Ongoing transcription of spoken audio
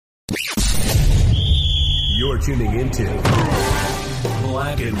You're tuning into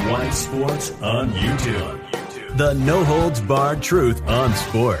Black and White Sports on YouTube. The no-holds-barred truth on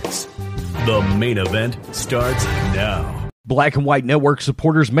sports. The main event starts now. Black and White Network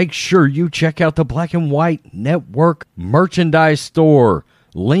supporters, make sure you check out the Black and White Network merchandise store.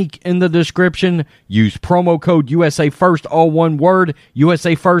 Link in the description. Use promo code USA First, all one word.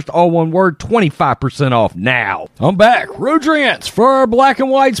 USA First, all one word. 25% off now. I'm back. Rudrance for our Black and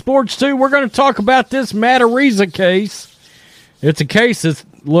White Sports 2. We're going to talk about this Matt Araiza case. It's a case that's,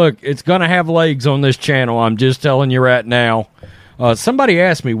 look, it's going to have legs on this channel. I'm just telling you right now. Somebody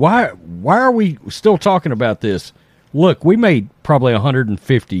asked me, why are we still talking about this? Look, we made probably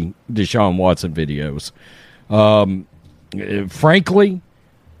 150 Deshaun Watson videos. Frankly,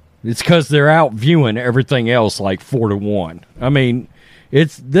 it's because they're out viewing everything else like 4-1. I mean,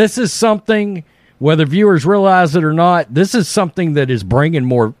 this is something, whether viewers realize it or not, this is something that is bringing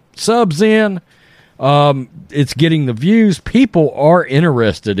more subs in. It's getting the views. People are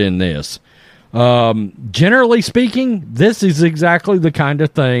interested in this. Generally speaking, this is exactly the kind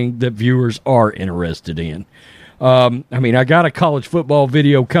of thing that viewers are interested in. I mean, I got a college football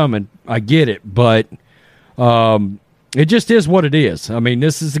video coming. I get it, but it just is what it is. I mean,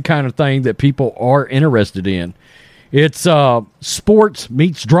 this is the kind of thing that people are interested in. It's sports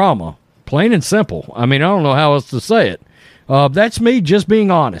meets drama, plain and simple. I mean, I don't know how else to say it. That's me just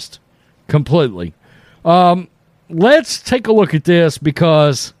being honest, completely. Let's take a look at this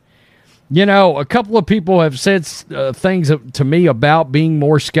because, you know, a couple of people have said things to me about being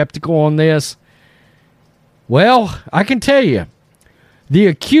more skeptical on this. Well, I can tell you, the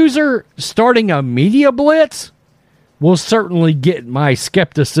accuser starting a media blitz will certainly get my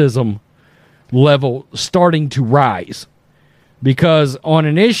skepticism level starting to rise. Because on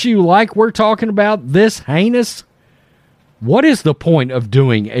an issue like we're talking about, this heinous, what is the point of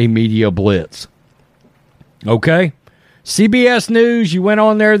doing a media blitz? Okay? CBS News, you went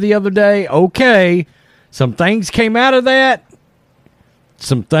on there the other day. Okay. Some things came out of that.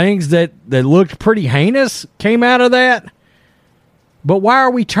 Some things that looked pretty heinous came out of that. But why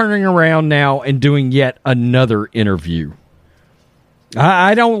are we turning around now and doing yet another interview?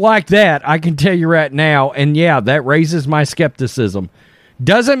 I don't like that. I can tell you right now. And yeah, that raises my skepticism.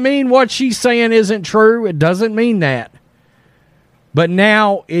 Doesn't mean what she's saying isn't true. It doesn't mean that. But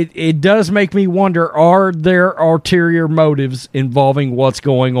now it does make me wonder, are there ulterior motives involving what's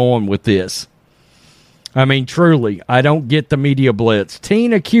going on with this? I mean, truly, I don't get the media blitz.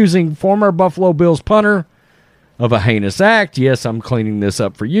 Teen accusing former Buffalo Bills punter of a heinous act. Yes, I'm cleaning this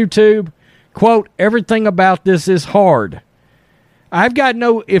up for YouTube. Quote, everything about this is hard.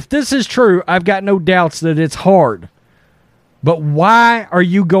 If this is true, I've got no doubts that it's hard. But why are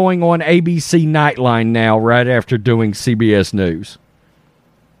you going on ABC Nightline now right after doing CBS News?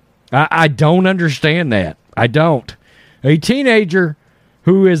 I don't understand that. I don't. A teenager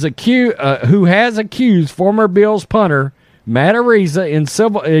who has accused former Bills punter Matt Araiza in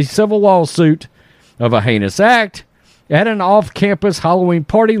a civil lawsuit of a heinous act at an off-campus Halloween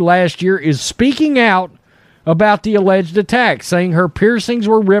party last year is speaking out about the alleged attack, saying her piercings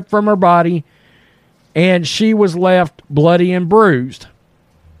were ripped from her body and she was left bloody and bruised.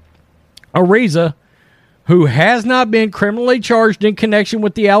 Araiza, who has not been criminally charged in connection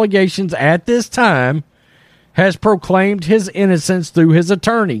with the allegations at this time, has proclaimed his innocence through his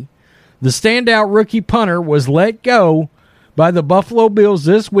attorney. The standout rookie punter was let go by the Buffalo Bills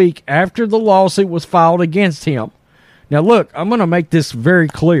this week after the lawsuit was filed against him. Now look, I'm going to make this very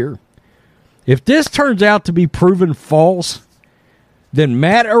clear. If this turns out to be proven false, then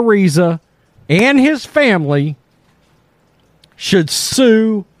Matt Araiza and his family should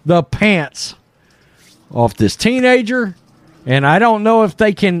sue the pants off this teenager. And I don't know if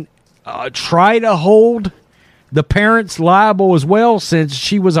they can try to hold the parents liable as well, since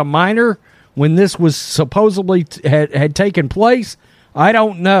she was a minor when this was supposedly had taken place. I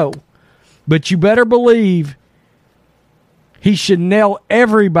don't know. But you better believe he should nail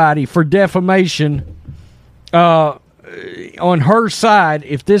everybody for defamation on her side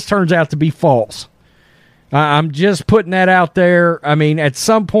if this turns out to be false. I'm just putting that out there. I mean, at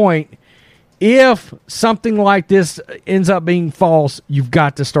some point, if something like this ends up being false, you've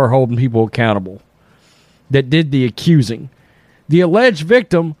got to start holding people accountable that did the accusing. The alleged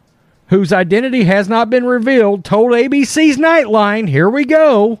victim, whose identity has not been revealed, told ABC's Nightline, here we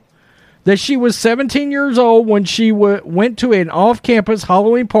go, that she was 17 years old when she went to an off-campus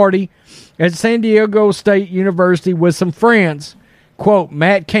Halloween party at San Diego State University with some friends. Quote,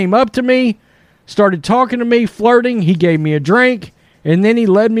 Matt came up to me, started talking to me, flirting. He gave me a drink, and then he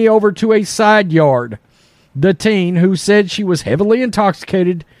led me over to a side yard. The teen, who said she was heavily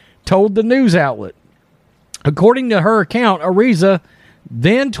intoxicated, told the news outlet. According to her account, Ariza,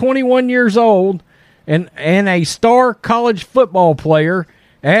 then 21 years old and a star college football player,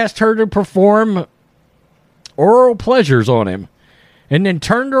 asked her to perform oral pleasures on him, and then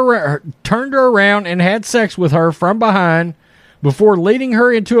turned her around and had sex with her from behind before leading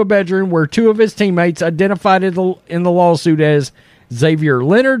her into a bedroom where two of his teammates, identified in the lawsuit as Xavier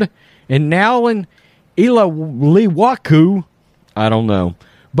Leonard and Nowlin Ilaliwaku, I don't know,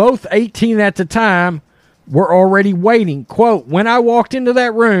 both 18 at the time, were already waiting. Quote, when I walked into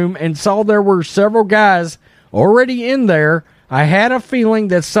that room and saw there were several guys already in there, I had a feeling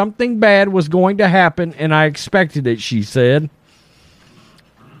that something bad was going to happen, and I expected it, she said.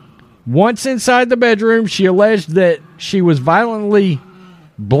 Once inside the bedroom, she alleged that she was violently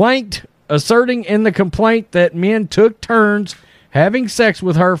blanked, asserting in the complaint that men took turns having sex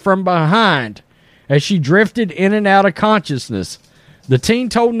with her from behind as she drifted in and out of consciousness. The teen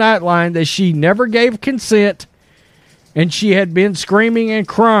told Nightline that she never gave consent and she had been screaming and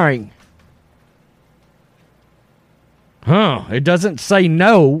crying. It doesn't say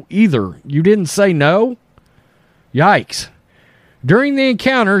no either. You didn't say no? Yikes. During the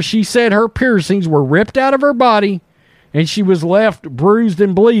encounter, she said her piercings were ripped out of her body and she was left bruised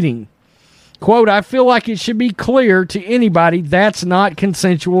and bleeding. Quote, I feel like it should be clear to anybody that's not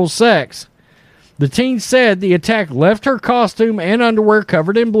consensual sex. The teen said the attack left her costume and underwear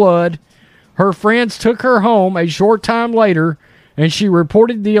covered in blood. Her friends took her home a short time later, and she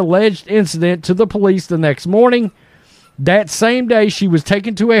reported the alleged incident to the police the next morning. That same day, she was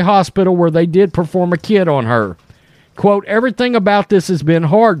taken to a hospital where they did perform a kit on her. Quote, everything about this has been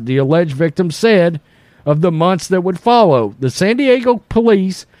hard, the alleged victim said of the months that would follow. The San Diego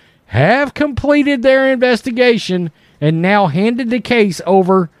police have completed their investigation and now handed the case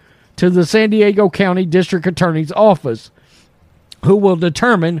over to the San Diego County District Attorney's Office, who will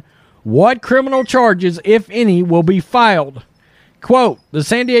determine what criminal charges, if any, will be filed. Quote, the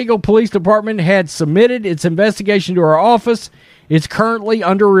San Diego Police Department had submitted its investigation to our office. It's currently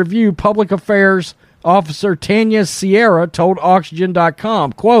under review, Public Affairs Officer Tanya Sierra told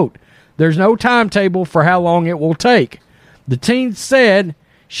Oxygen.com. Quote, there's no timetable for how long it will take. The teen said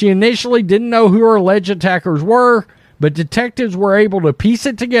she initially didn't know who her alleged attackers were, but detectives were able to piece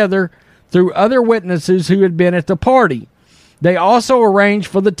it together through other witnesses who had been at the party. They also arranged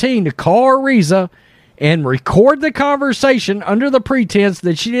for the teen to call Ariza and record the conversation under the pretense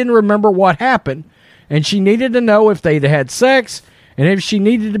that she didn't remember what happened, and she needed to know if they'd had sex and if she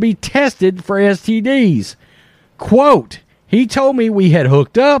needed to be tested for STDs. Quote, he told me we had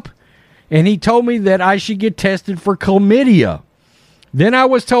hooked up, and he told me that I should get tested for chlamydia. Then I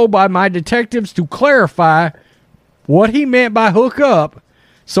was told by my detectives to clarify what he meant by hook up,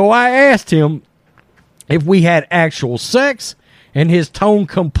 so I asked him if we had actual sex, and his tone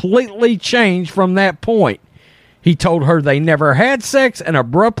completely changed from that point. He told her they never had sex and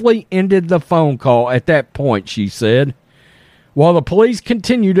abruptly ended the phone call at that point, she said. While the police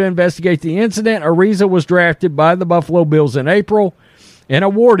continued to investigate the incident, Ariza was drafted by the Buffalo Bills in April and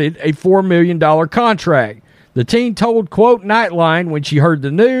awarded a $4 million contract. The teen told, quote, Nightline, when she heard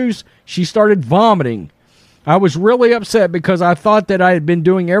the news, she started vomiting. I was really upset because I thought that I had been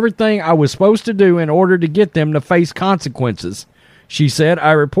doing everything I was supposed to do in order to get them to face consequences. She said,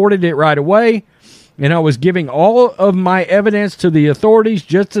 I reported it right away, and I was giving all of my evidence to the authorities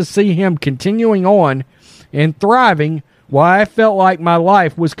just to see him continuing on and thriving while I felt like my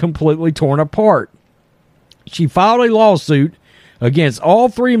life was completely torn apart. She filed a lawsuit against all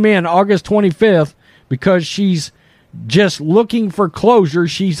three men August 25th because she's just looking for closure.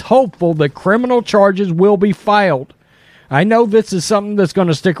 She's hopeful that criminal charges will be filed. I know this is something that's going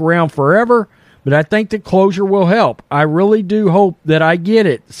to stick around forever, but I think that closure will help. I really do hope that I get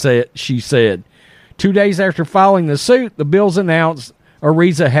it, she said. 2 days after filing the suit, the Bills announced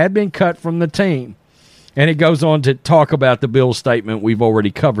Ariza had been cut from the team. And it goes on to talk about the Bills statement. We've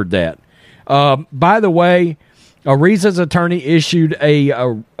already covered that. By the way, Ariza's attorney issued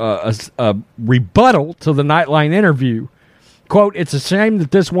a rebuttal to the Nightline interview. Quote, it's a shame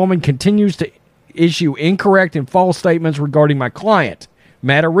that this woman continues to issue incorrect and false statements regarding my client,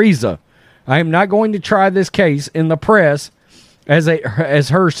 Matt Ariza. I am not going to try this case in the press as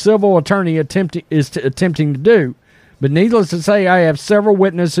her civil attorney attempting to do. But needless to say, I have several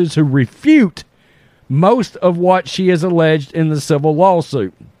witnesses who refute most of what she has alleged in the civil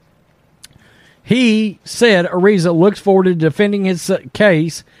lawsuit. He said Ariza looks forward to defending his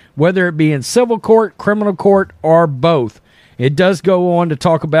case, whether it be in civil court, criminal court, or both. It does go on to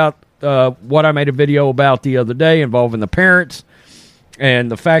talk about what I made a video about the other day involving the parents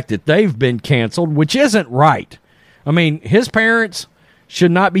and the fact that they've been canceled, which isn't right. I mean, his parents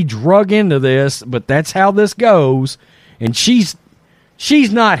should not be drug into this, but that's how this goes. And she's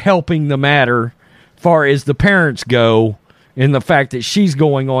not helping the matter far as the parents go in the fact that she's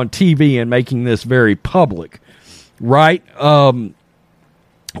going on TV and making this very public. Right? Wow.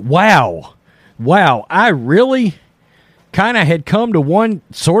 I really kind of had come to one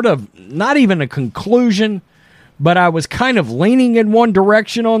sort of, not even a conclusion, but I was kind of leaning in one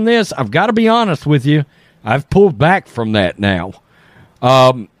direction on this. I've got to be honest with you. I've pulled back from that now.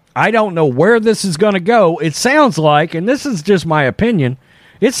 I don't know where this is going to go. It sounds like, and this is just my opinion,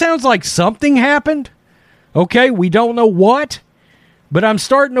 it sounds like something happened. Okay, we don't know what, but I'm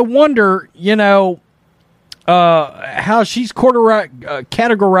starting to wonder, how she's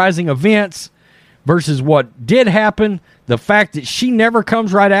categorizing events versus what did happen. The fact that she never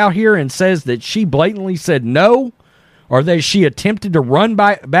comes right out here and says that she blatantly said no, or that she attempted to run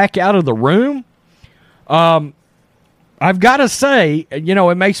back out of the room. I've got to say,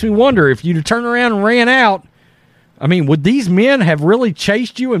 it makes me wonder, if you'd turn around and ran out, I mean, would these men have really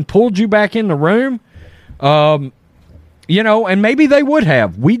chased you and pulled you back in the room? And maybe they would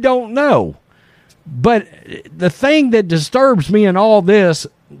have. We don't know. But the thing that disturbs me in all this,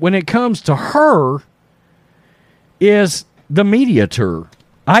 when it comes to her, is the media tour.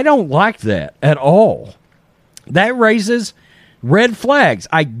 I don't like that at all. That raises red flags.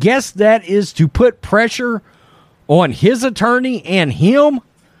 I guess that is to put pressure on his attorney and him,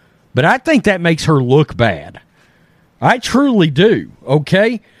 but I think that makes her look bad. I truly do,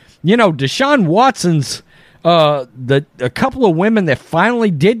 okay? Deshaun Watson's, a couple of women that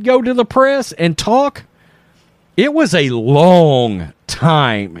finally did go to the press and talk, it was a long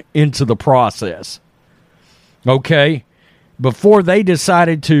time into the process, okay, before they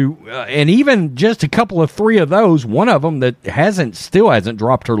decided to, and even just a couple of three of those, one of them that still hasn't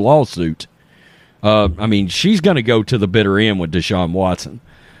dropped her lawsuit. She's going to go to the bitter end with Deshaun Watson.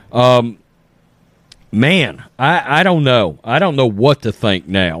 Man, I don't know. I don't know what to think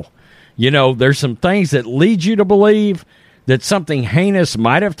now. There's some things that lead you to believe that something heinous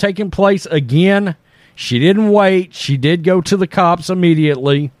might have taken place again. She didn't wait. She did go to the cops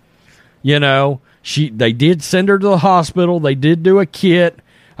immediately. They did send her to the hospital. They did do a kit.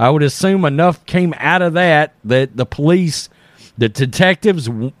 I would assume enough came out of that the police, the detectives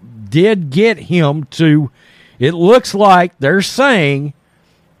did get him to, it looks like they're saying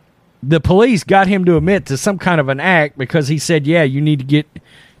the police got him to admit to some kind of an act because he said, yeah, you need to get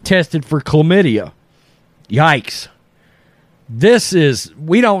tested for chlamydia. Yikes.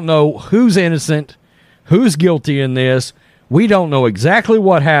 We don't know who's innocent, who's guilty in this. We don't know exactly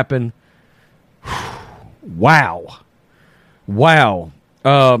what happened. Wow.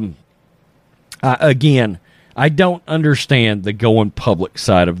 Again, I don't understand the going public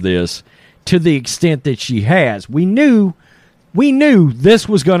side of this to the extent that she has. We knew this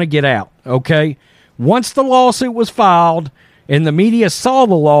was going to get out, okay? Once the lawsuit was filed and the media saw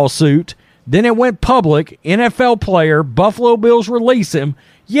the lawsuit, then it went public. NFL player, Buffalo Bills release him.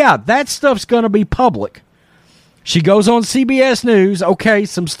 Yeah, that stuff's going to be public. She goes on CBS News. Okay,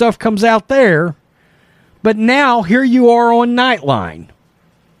 some stuff comes out there. But now, here you are on Nightline.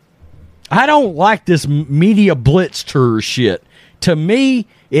 I don't like this media blitz tour shit. To me,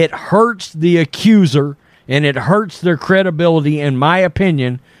 it hurts the accuser, and it hurts their credibility, in my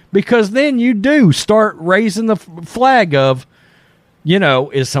opinion, because then you do start raising the flag of,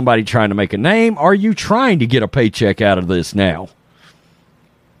 is somebody trying to make a name? Are you trying to get a paycheck out of this now?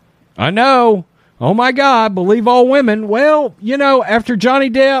 I know. Oh, my God, believe all women. Well, after Johnny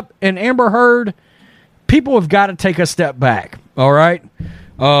Depp and Amber Heard, people have got to take a step back, all right?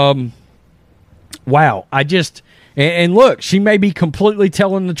 Wow, and look, she may be completely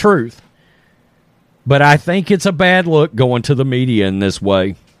telling the truth, but I think it's a bad look going to the media in this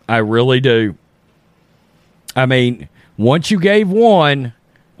way. I really do. I mean, once you gave one,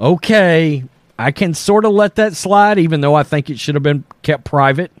 okay, I can sort of let that slide, even though I think it should have been kept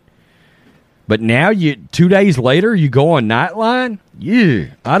private. But now, 2 days later, you go on Nightline? Yeah,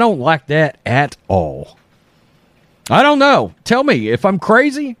 I don't like that at all. I don't know. Tell me, if I'm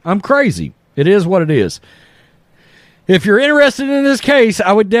crazy, I'm crazy. It is what it is. If you're interested in this case,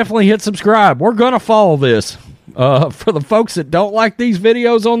 I would definitely hit subscribe. We're going to follow this. For the folks that don't like these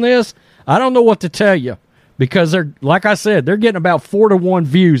videos on this, I don't know what to tell you. Because like I said, they're getting about 4-to-1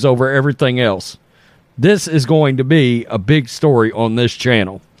 views over everything else. This is going to be a big story on this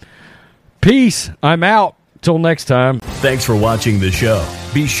channel. Peace. I'm out. Till next time. Thanks for watching the show.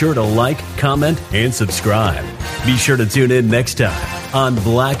 Be sure to like, comment, and subscribe. Be sure to tune in next time on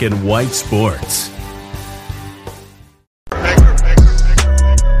Black and White Sports.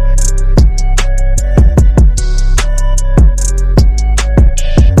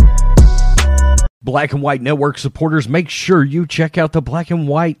 Black and White Network supporters, make sure you check out the Black and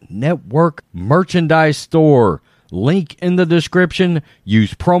White Network merchandise store. Link in the description.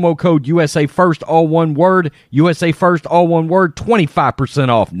 Use promo code USA First, all one word. USA First, all one word. 25%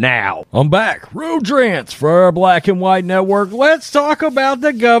 off now. I'm back. Rodrance for Black and White Network. Let's talk about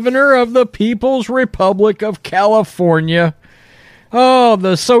the governor of the People's Republic of California. Oh,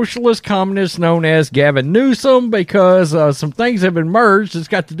 the socialist communist known as Gavin Newsom, because some things have emerged. It's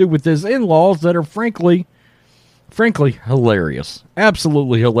got to do with his in-laws that are frankly hilarious.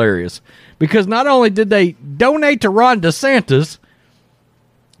 Absolutely hilarious. Because not only did they donate to Ron DeSantis,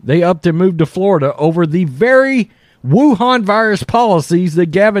 they upped and moved to Florida over the very Wuhan virus policies that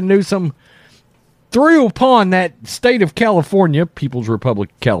Gavin Newsom threw upon that state of California, People's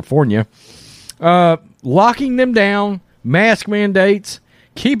Republic of California, locking them down, mask mandates,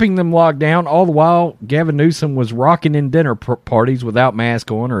 keeping them locked down, all the while Gavin Newsom was rocking in dinner parties without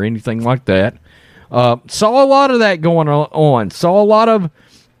mask on or anything like that. Saw a lot of that going on. Saw a lot of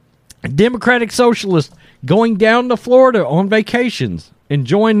Democratic socialists going down to Florida on vacations,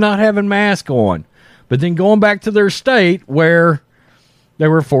 enjoying not having masks on, but then going back to their state where they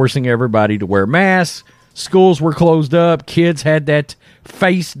were forcing everybody to wear masks. Schools were closed up. Kids had that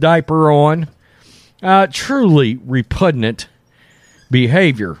face diaper on. Truly repugnant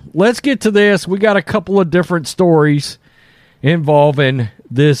behavior. Let's get to this. We got a couple of different stories involving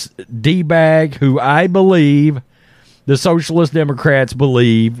this D-bag who I believe the Socialist Democrats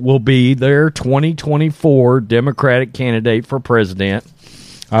believe will be their 2024 Democratic candidate for president.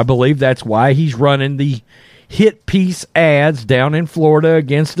 I believe that's why he's running the hit piece ads down in Florida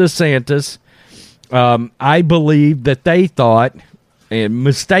against DeSantis. I believe that they thought, and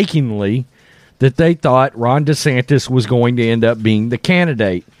mistakenly, that they thought Ron DeSantis was going to end up being the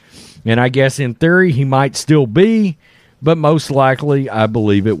candidate. And I guess in theory he might still be, but most likely I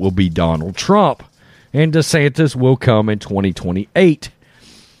believe it will be Donald Trump. And DeSantis will come in 2028.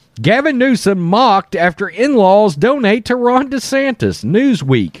 Gavin Newsom mocked after in-laws donate to Ron DeSantis.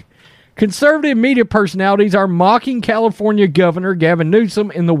 Newsweek. Conservative media personalities are mocking California Governor Gavin Newsom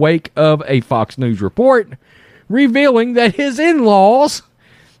in the wake of a Fox News report revealing that his in-laws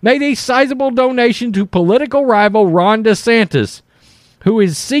made a sizable donation to political rival Ron DeSantis, who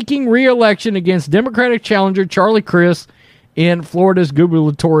is seeking re-election against Democratic challenger Charlie Crist in Florida's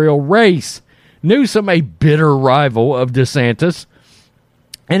gubernatorial race. Newsom, a bitter rival of DeSantis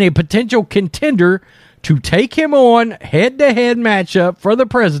and a potential contender to take him on head-to-head matchup for the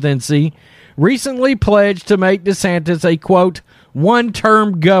presidency, recently pledged to make DeSantis a, quote,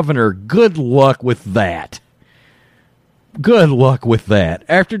 one-term governor. Good luck with that. Good luck with that.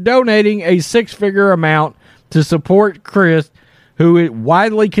 After donating a six-figure amount to support Crist, who is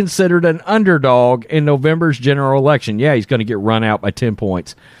widely considered an underdog in November's general election. Yeah, he's going to get run out by 10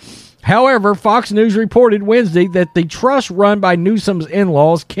 points. However, Fox News reported Wednesday that the trust run by Newsom's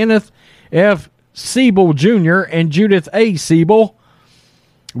in-laws, Kenneth F. Siebel Jr. and Judith A. Siebel,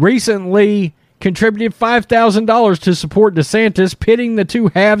 recently contributed $5,000 to support DeSantis, pitting the two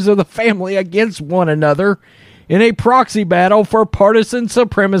halves of the family against one another in a proxy battle for partisan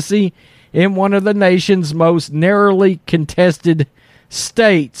supremacy in one of the nation's most narrowly contested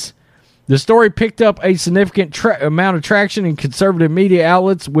states. The story picked up a significant amount of traction in conservative media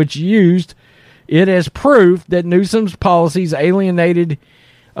outlets, which used it as proof that Newsom's policies alienated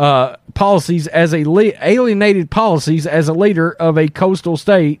policies as a leader of a coastal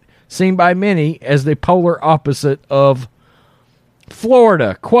state, seen by many as the polar opposite of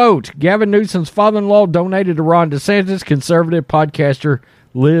Florida. Quote, Gavin Newsom's father-in-law donated to Ron DeSantis, conservative podcaster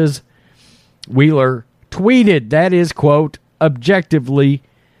Liz Wheeler tweeted. That is, quote, objectively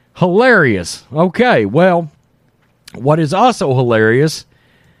hilarious. Okay, well, what is also hilarious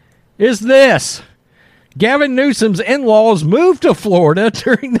is this. Gavin Newsom's in-laws moved to Florida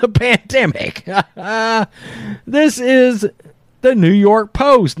during the pandemic. This is the New York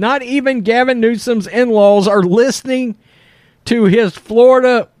Post. Not even Gavin Newsom's in-laws are listening to his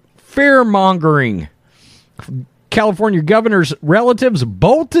Florida fear-mongering. California governor's relatives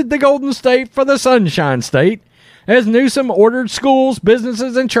bolted the Golden State for the Sunshine State as Newsom ordered schools,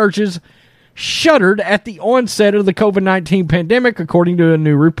 businesses, and churches shuttered at the onset of the COVID-19 pandemic, according to a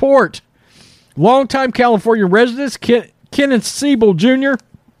new report. Longtime California residents Kenneth Siebel Jr.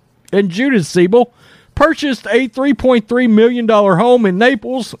 and Judith Siebel purchased a $3.3 million home in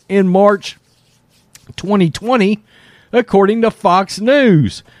Naples in March 2020, according to Fox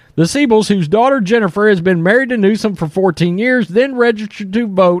News. The Siebels, whose daughter Jennifer has been married to Newsom for 14 years, then registered to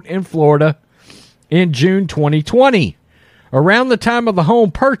vote in Florida in June 2020. Around the time of the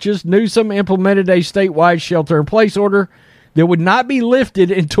home purchase, Newsom implemented a statewide shelter-in-place order that would not be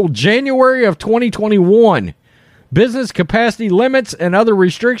lifted until January of 2021. Business capacity limits and other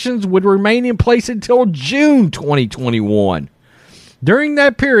restrictions would remain in place until June 2021. During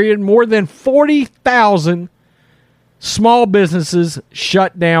that period, more than 40,000 small businesses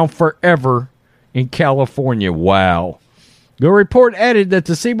shut down forever in California. Wow. The report added that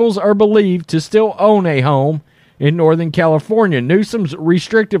the Siebels are believed to still own a home in Northern California. Newsom's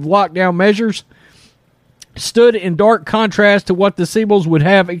restrictive lockdown measures stood in dark contrast to what the Siebels would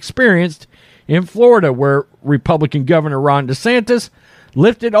have experienced in Florida, where Republican Governor Ron DeSantis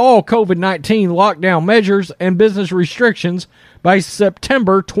lifted all COVID-19 lockdown measures and business restrictions by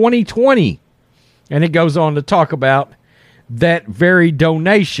September 2020. And it goes on to talk about that very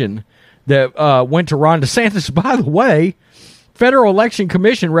donation that went to Ron DeSantis. By the way, Federal Election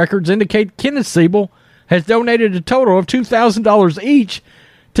Commission records indicate Kenneth Siebel has donated a total of $2,000 each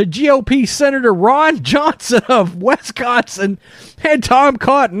to GOP Senator Ron Johnson of Wisconsin and Tom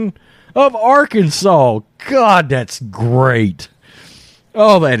Cotton of Arkansas. God, that's great.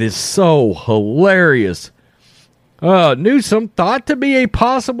 Oh, that is so hilarious. Newsom thought to be a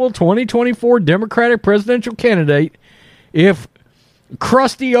possible 2024 Democratic presidential candidate if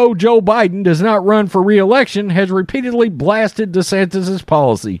crusty old Joe Biden does not run for re-election, has repeatedly blasted DeSantis'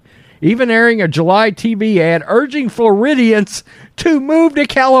 policy, even airing a July TV ad urging Floridians to move to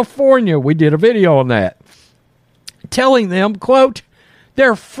California. We did a video on that. Telling them, quote,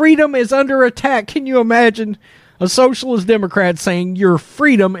 their freedom is under attack. Can you imagine a socialist Democrat saying your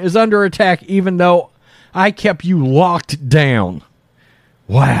freedom is under attack even though I kept you locked down?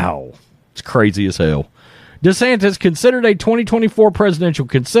 Wow. It's crazy as hell. DeSantis, considered a 2024 presidential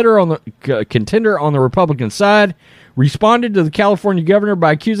contender on the Republican side, responded to the California governor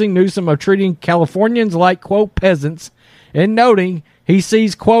by accusing Newsom of treating Californians like, quote, peasants, and noting he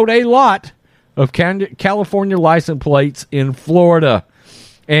sees, quote, a lot of California license plates in Florida.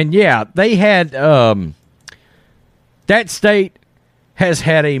 And yeah, they had, that state has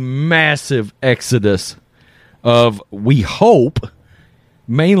had a massive exodus of, we hope,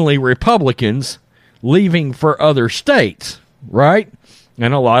 mainly Republicans leaving for other states, right?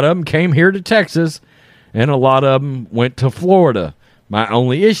 And a lot of them came here to Texas, and a lot of them went to Florida. My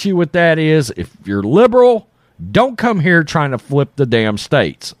only issue with that is, if you're liberal, don't come here trying to flip the damn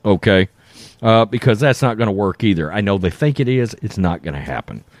states, okay? Because that's not going to work either. I know they think it is. It's not going to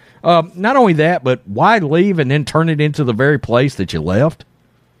happen. Not only that, but why leave and then turn it into the very place that you left?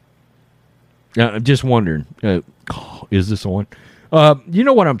 I'm just wondering, is this on? You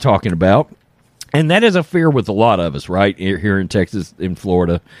know what I'm talking about. And that is a fear with a lot of us, right, here in Texas, in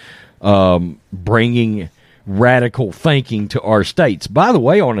Florida, bringing radical thinking to our states. By the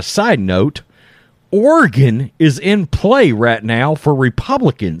way, on a side note, Oregon is in play right now for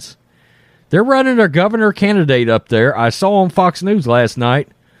Republicans. They're running their governor candidate up there. I saw on Fox News last night,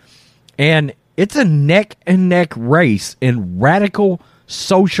 and it's a neck-and-neck race in radical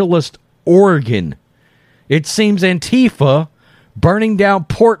socialist Oregon. It seems Antifa burning down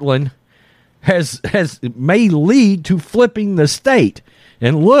Portland may lead to flipping the state.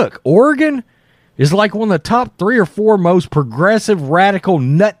 And look, Oregon is like one of the top 3 or 4 most progressive, radical,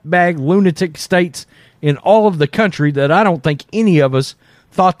 nutbag, lunatic states in all of the country that I don't think any of us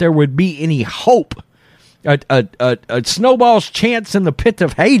thought there would be any hope, a snowball's chance in the pit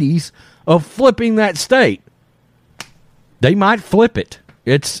of Hades of flipping that state. They might flip it.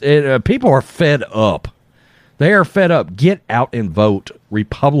 People are fed up. They are fed up. Get out and vote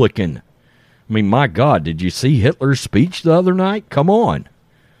Republican. I mean, my God, did you see Hitler's speech the other night? Come on.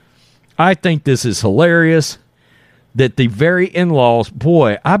 I think this is hilarious that the very in-laws,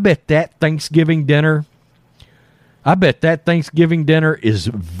 boy, I bet that Thanksgiving dinner is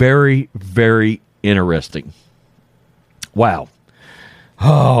very, very interesting. Wow.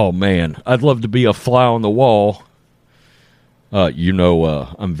 Oh, man. I'd love to be a fly on the wall.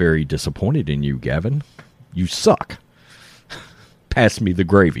 I'm very disappointed in you, Gavin. You suck. Pass me the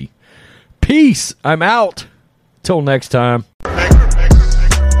gravy. Peace. I'm out. Till next time.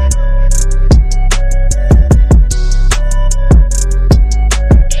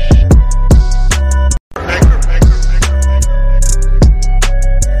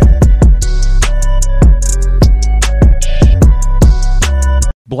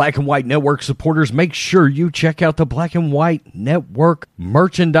 Black and White Network supporters, make sure you check out the Black and White Network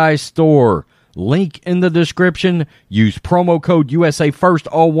merchandise store. Link in the description. Use promo code USA First,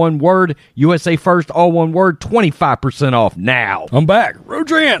 all one word. USA First, all one word. 25% off now. I'm back.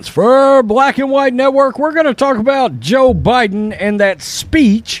 Rodrance for Black and White Network. We're going to talk about Joe Biden and that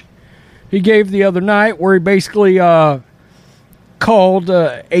speech he gave the other night where he basically called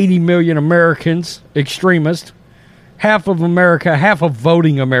 80 million Americans extremists, half of America, half of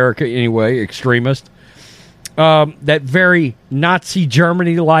voting America anyway, extremist. That very Nazi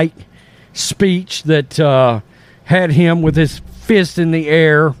Germany-like speech that had him with his fist in the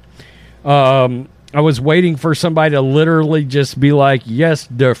air. I was waiting for somebody to literally just be like, yes,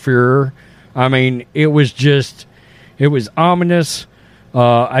 der Fuhrer. I mean, it was ominous.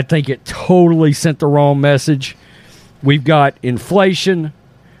 I think it totally sent the wrong message. We've got inflation.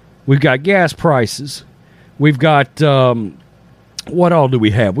 We've got gas prices. We've got, what all do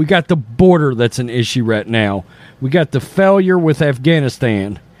we have? We got the border that's an issue right now. We got the failure with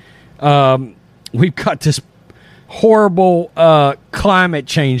Afghanistan. We've got this horrible climate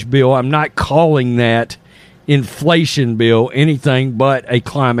change bill. I'm not calling that inflation bill anything but a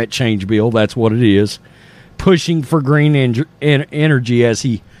climate change bill. That's what it is. Pushing for green energy as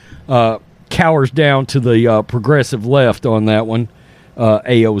he cowers down to the progressive left on that one,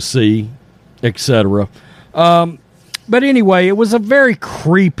 AOC, etc. But anyway, it was a very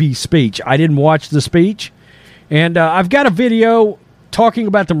creepy speech. I didn't watch the speech. And I've got a video talking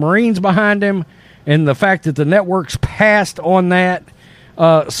about the Marines behind him and the fact that the networks passed on that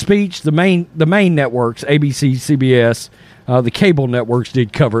speech. The main networks, ABC, CBS, the cable networks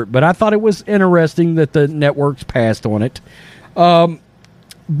did cover it. But I thought it was interesting that the networks passed on it.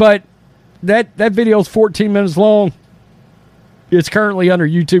 But that video is 14 minutes long. It's currently under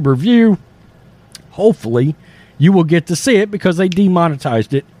YouTube review. Hopefully, you will get to see it because they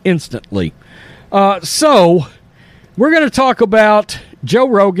demonetized it instantly. So, we're going to talk about Joe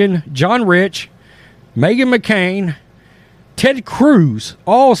Rogan, John Rich, Meghan McCain, Ted Cruz,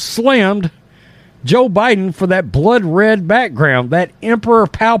 all slammed Joe Biden for that blood red background, that Emperor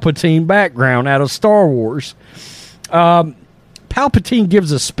Palpatine background out of Star Wars. Palpatine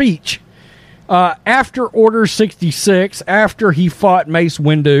gives a speech after Order 66, after he fought Mace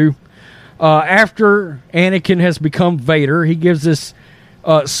Windu, after Anakin has become Vader. He gives this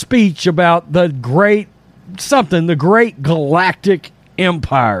speech about the great galactic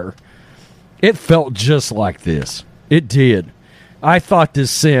empire. It felt just like this. It did. I thought this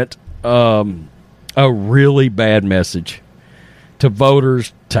sent a really bad message to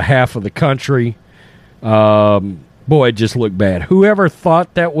voters, to half of the country. Boy, it just looked bad. Whoever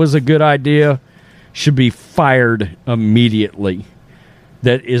thought that was a good idea should be fired immediately.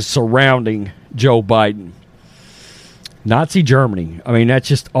 That is surrounding Joe Biden. Nazi Germany. I mean, that's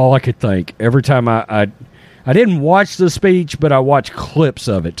just all I could think. Every time I didn't watch the speech, but I watched clips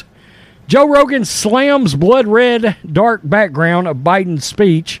of it. Joe Rogan slams blood red dark background of Biden's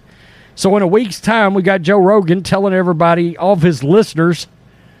speech. So in a week's time, we got Joe Rogan telling everybody, all of his listeners,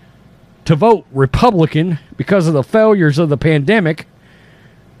 to vote Republican because of the failures of the pandemic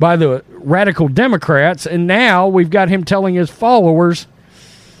by the radical Democrats. And now we've got him telling his followers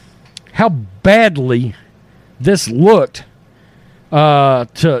how badly this looked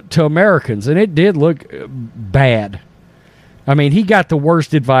to Americans. And it did look bad. I mean, he got the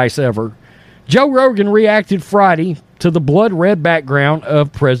worst advice ever. Joe Rogan reacted Friday to the blood red background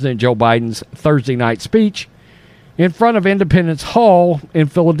of President Joe Biden's Thursday night speech in front of Independence Hall in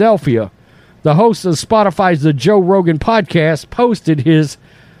Philadelphia. The host of Spotify's The Joe Rogan Podcast posted his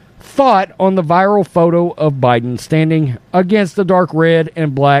thought on the viral photo of Biden standing against the dark red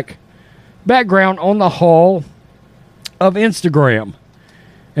and black background on the hall of Instagram.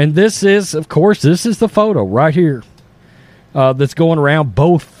 And this is, of course, this is the photo right here that's going around,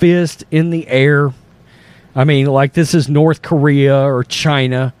 both fists in the air. I mean, like this is North Korea or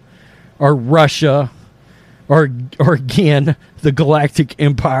China or Russia or again, the Galactic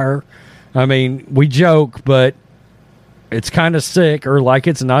Empire. I mean, we joke, but it's kind of sick, or like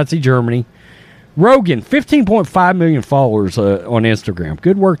it's Nazi Germany. Rogan, 15.5 million followers on Instagram.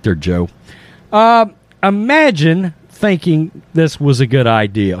 Good work there, Joe. Imagine thinking this was a good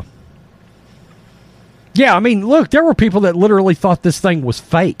idea. Yeah, I mean, look, there were people that literally thought this thing was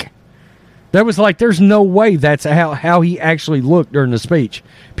fake. That was like, there's no way that's how he actually looked during the speech.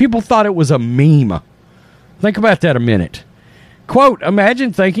 People thought it was a meme. Think about that a minute. Quote,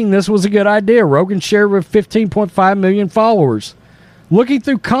 imagine thinking this was a good idea. Rogan shared with 15.5 million followers. Looking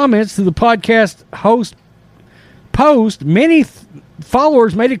through comments to the podcast host post, many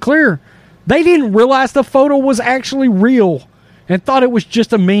followers made it clear they didn't realize the photo was actually real and thought it was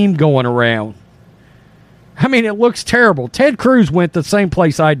just a meme going around. I mean, it looks terrible. Ted Cruz went the same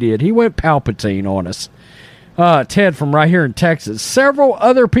place I did. He went Palpatine on us. Ted from right here in Texas. Several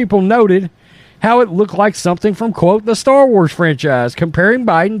other people noted how it looked like something from, quote, the Star Wars franchise, comparing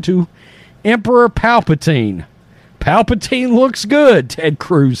Biden to Emperor Palpatine. Palpatine looks good, Ted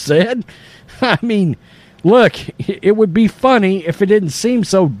Cruz said. I mean, look, it would be funny if it didn't seem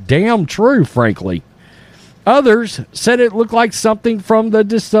so damn true, frankly. Others said it looked like something from the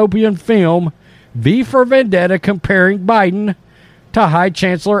dystopian film V for Vendetta, comparing Biden to High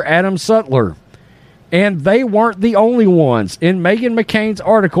Chancellor Adam Sutler. And they weren't the only ones. In Meghan McCain's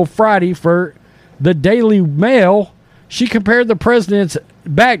article Friday for the Daily Mail, she compared the president's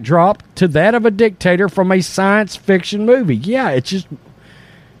backdrop to that of a dictator from a science fiction movie. Yeah, it's just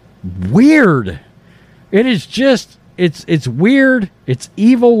weird. It is just, it's weird. It's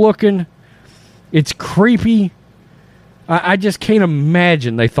evil looking. It's creepy. I just can't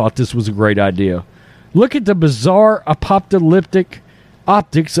imagine they thought this was a great idea. Look at the bizarre apocalyptic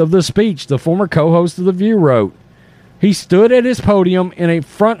optics of the speech, the former co-host of The View wrote. He stood at his podium in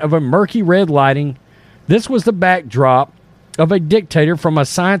front of a murky red lighting. This was the backdrop of a dictator from a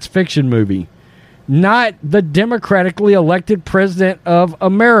science fiction movie, not the democratically elected president of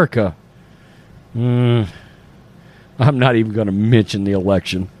America. I'm not even going to mention the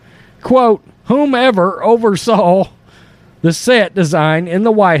election. Quote, whomever oversaw the set design in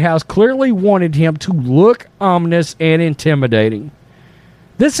the White House clearly wanted him to look ominous and intimidating.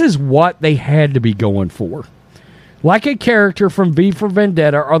 This is what they had to be going for. Like a character from V for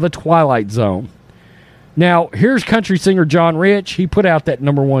Vendetta or The Twilight Zone. Now, here's country singer John Rich. He put out that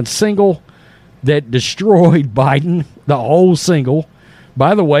 #1 single that destroyed Biden, the whole single.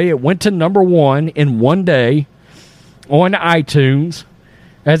 By the way, it went to #1 in one day on iTunes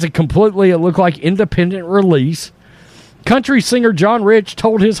as it looked like independent release. Country singer John Rich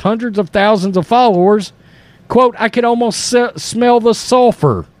told his hundreds of thousands of followers, quote, I could almost smell the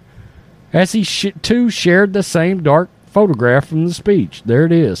sulfur, as he too shared the same dark photograph from the speech. There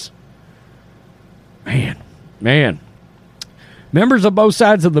it is. Man. Members of both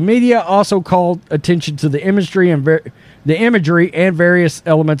sides of the media also called attention to the imagery and various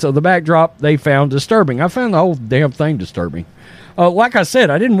elements of the backdrop they found disturbing. I found the whole damn thing disturbing. Like I said,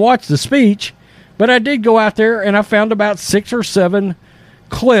 I didn't watch the speech, but I did go out there and I found about 6 or 7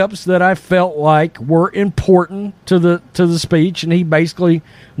 clips that I felt like were important to the speech, and he basically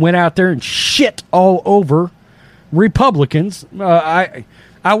went out there and shit all over Republicans.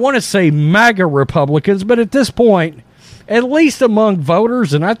 I want to say MAGA Republicans, but at this point, at least among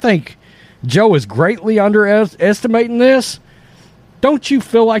voters, and I think Joe is greatly underestimating this, don't you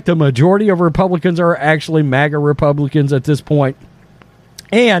feel like the majority of Republicans are actually MAGA Republicans at this point?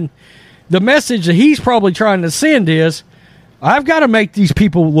 And the message that he's probably trying to send is, I've got to make these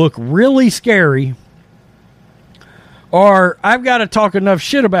people look really scary, or I've got to talk enough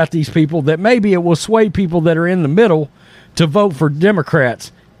shit about these people that maybe it will sway people that are in the middle to vote for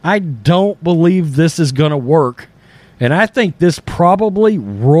Democrats. I don't believe this is going to work, and I think this probably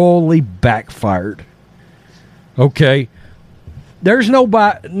royally backfired. Okay? There's no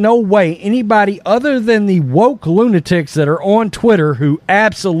way anybody other than the woke lunatics that are on Twitter who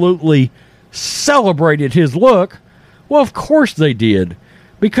absolutely celebrated his look. Well, of course they did,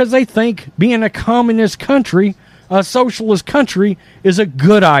 because they think being a communist country, a socialist country, is a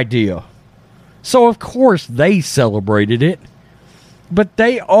good idea. So, of course, they celebrated it. But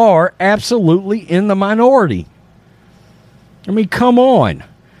they are absolutely in the minority. I mean, come on.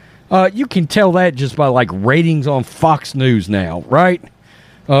 You can tell that just by, like, ratings on Fox News now, right?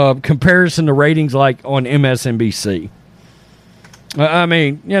 Comparison to ratings, like, on MSNBC. I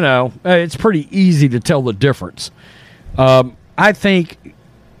mean, you know, it's pretty easy to tell the difference. I think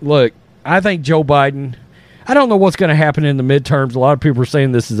Joe Biden, I don't know what's going to happen in the midterms. A lot of people are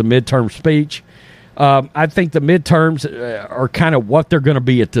saying this is a midterm speech. I think the midterms are kind of what they're going to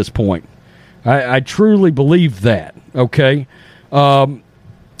be at this point. I truly believe that, okay?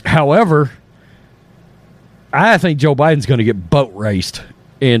 However, I think Joe Biden's going to get boat raced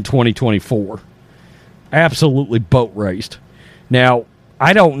in 2024. Absolutely boat raced. Now,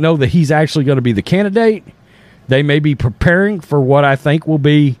 I don't know that he's actually going to be the candidate. They may be preparing for what I think will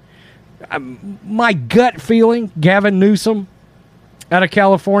be, my gut feeling, Gavin Newsom out of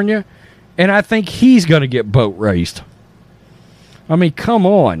California, and I think he's going to get boat raced. I mean, come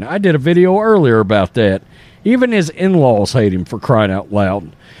on. I did a video earlier about that. Even his in-laws hate him, for crying out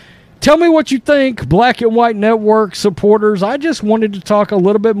loud. Tell me what you think, Black and White Network supporters. I just wanted to talk a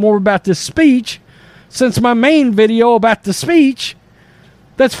little bit more about this speech, since my main video about the speech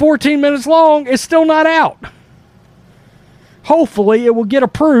that's 14 minutes long is still not out. Hopefully it will get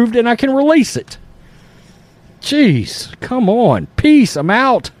approved and I can release it. Jeez, come on. Peace. I'm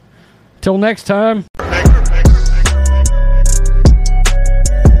out. Till next time.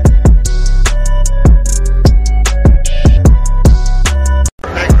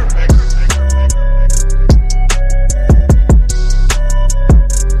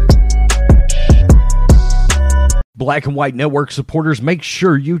 Black and White Network supporters, make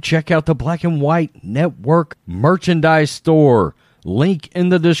sure you check out the Black and White Network merchandise store. Link in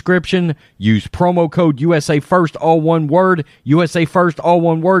the description. Use promo code USA First, all one word. USA First, all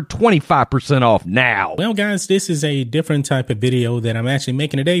one word. 25% off now. Well, guys, this is a different type of video that I'm actually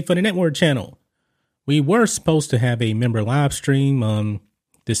making today for the network channel. We were supposed to have a member live stream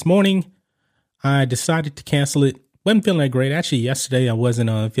this morning. I decided to cancel it. Wasn't feeling that great. Actually, yesterday I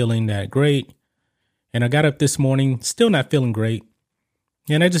wasn't feeling that great. And I got up this morning, still not feeling great.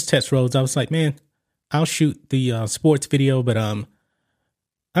 And I just text Rhodes. I was like, man, I'll shoot the sports video, but I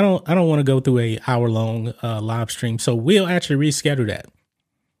don't want to go through a hour-long live stream. So we'll actually reschedule that.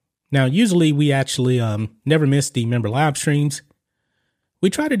 Now, usually we actually never miss the member live streams. We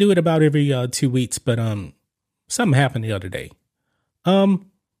try to do it about every 2 weeks, but something happened the other day. And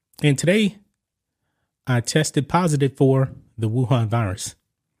today I tested positive for the Wuhan virus.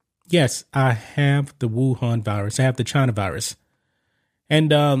 Yes, I have the Wuhan virus. I have the China virus.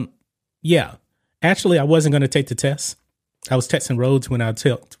 And yeah, actually, I wasn't going to take the test. I was texting Rhodes when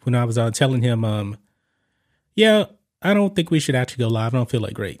I was telling him, yeah, I don't think we should actually go live. I don't feel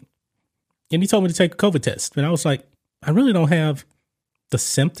like great. And he told me to take a COVID test. And I was like, I really don't have the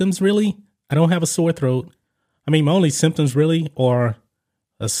symptoms, really. I don't have a sore throat. I mean, my only symptoms really are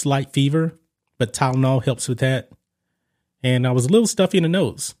a slight fever, but Tylenol helps with that. And I was a little stuffy in the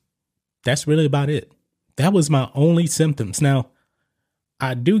nose. That's really about it. That was my only symptoms. Now,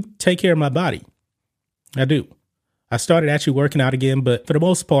 I do take care of my body. I do. I started actually working out again, but for the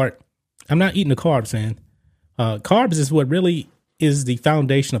most part, I'm not eating the carbs, man. Carbs is what really is the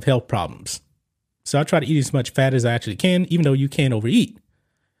foundation of health problems. So I try to eat as much fat as I actually can, even though you can't overeat.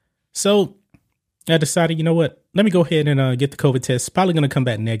 So I decided, you know what? Let me go ahead and get the COVID test. It's probably going to come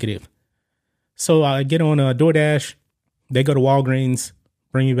back negative. So I get on DoorDash. They go to Walgreens,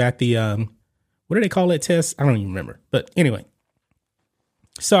 bring me back the, what do they call that test? I don't even remember. But anyway,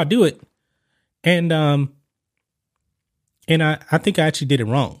 so I do it. And I think I actually did it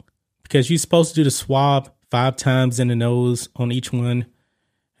wrong because you're supposed to do the swab 5 times in the nose on each one.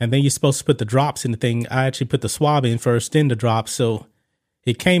 And then you're supposed to put the drops in the thing. I actually put the swab in first, then the drops. So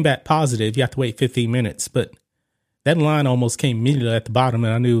it came back positive. You have to wait 15 minutes. But that line almost came immediately at the bottom.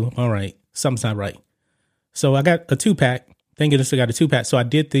 And I knew, all right, something's not right. So I got a 2-pack. Thank goodness I got a 2-pack. So I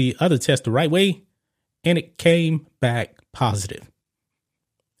did the other test the right way. And it came back positive.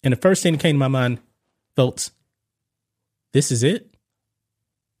 And the first thing that came to my mind, folks, this is it.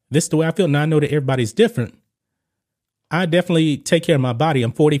 This is the way I feel. Now I know that everybody's different. I definitely take care of my body.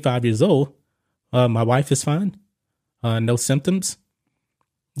 I'm 45 years old. My wife is fine. No symptoms.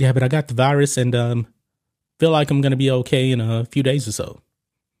 Yeah, but I got the virus and feel like I'm going to be okay in a few days or so.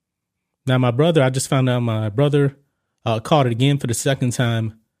 Now, my brother, I just found out my brother caught it again for the second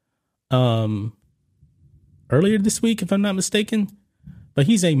time earlier this week, if I'm not mistaken. But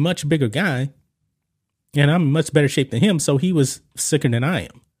he's a much bigger guy. And I'm in much better shape than him. So he was sicker than I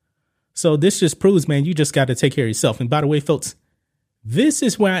am. So this just proves, man, you just got to take care of yourself. And by the way, folks, this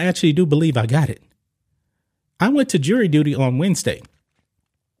is where I actually do believe I got it. I went to jury duty on Wednesday.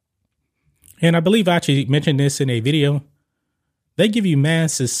 And I believe I actually mentioned this in a video. They give you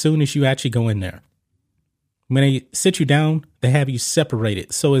masks as soon as you actually go in there. When they sit you down, they have you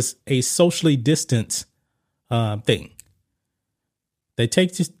separated. So it's a socially distanced thing. They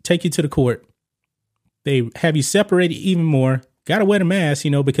take you to the court. They have you separated even more. Got to wear the mask,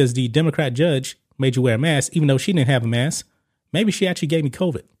 because the Democrat judge made you wear a mask, even though she didn't have a mask. Maybe she actually gave me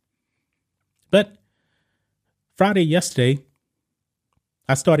COVID. But yesterday,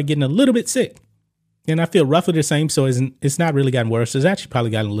 I started getting a little bit sick. And I feel roughly the same, so it's not really gotten worse. It's actually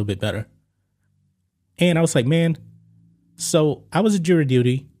probably gotten a little bit better. And I was like, man, so I was at jury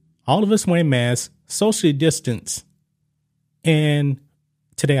duty. All of us wearing masks, socially distanced. And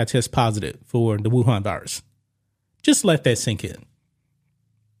today I test positive for the Wuhan virus. Just let that sink in.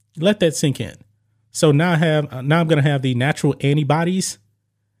 Let that sink in. So now I'm going to have the natural antibodies.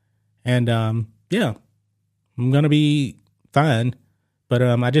 And yeah, I'm going to be fine. But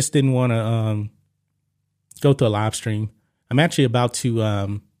I just didn't want to go to a live stream. I'm actually about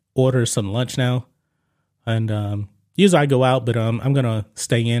to order some lunch now. And usually I go out, but I'm going to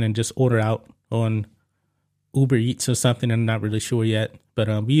stay in and just order out on Uber Eats or something. I'm not really sure yet.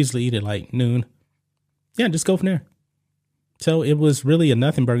 But we usually eat at like noon. Yeah, just go from there. So it was really a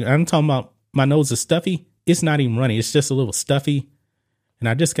nothing burger. I'm talking about my nose is stuffy. It's not even runny. It's just a little stuffy. And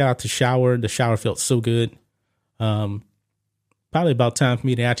I just got out the shower. The shower felt so good. Probably about time for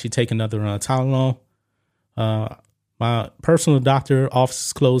me to actually take another Tylenol. My personal doctor office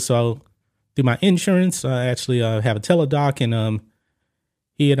is closed, so through my insurance, I actually have a teledoc, and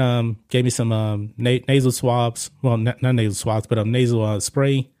He had gave me some nasal swabs. Well, not nasal swabs, but nasal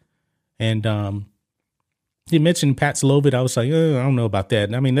spray. And he mentioned Paxlovid. I was like, I don't know about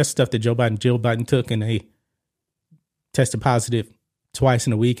that. I mean, that's stuff that Jill Biden took, and they tested positive twice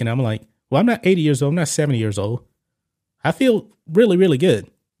in a week. And I'm like, well, I'm not 80 years old. I'm not 70 years old. I feel really, really good.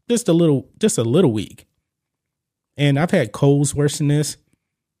 Just a little weak. And I've had colds worse than this.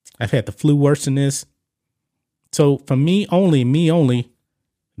 I've had the flu worse than this. So for me only,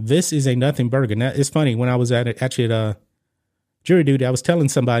 this is a nothing burger. Now, it's funny, when I was at jury duty, I was telling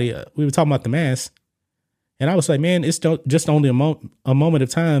somebody, we were talking about the mask, and I was like, man, it's just only a moment of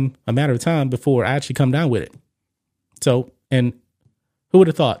time, a matter of time before I actually come down with it. So, and who would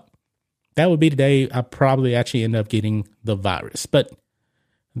have thought? That would be the day I probably actually end up getting the virus. But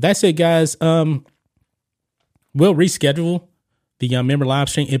that's it, guys. We'll reschedule the member live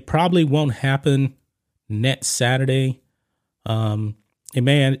stream. It probably won't happen next Saturday. It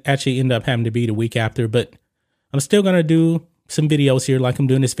may actually end up having to be the week after, but I'm still going to do some videos here like I'm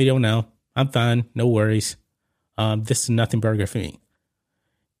doing this video now. I'm fine. No worries. This is nothing burger for me.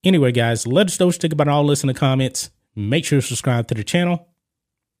 Anyway, guys, let us know what you think about all this in the comments. Make sure to subscribe to the channel,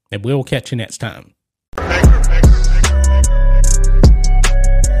 and we'll catch you next time.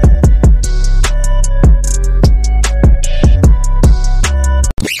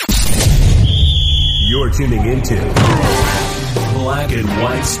 You're tuning into Black and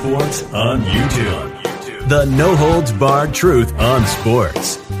White Sports on YouTube. The no-holds-barred truth on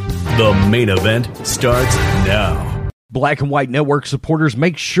sports. The main event starts now. Black and White Network supporters,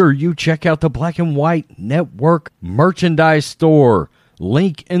 make sure you check out the Black and White Network merchandise store.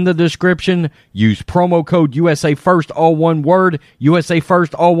 Link in the description. Use promo code USA First, all one word. USA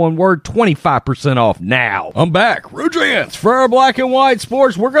First, all one word. 25% off now. I'm back. Rudrance for our Black and White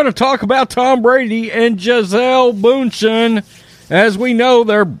Sports. We're going to talk about Tom Brady and Gisele Bündchen. As we know,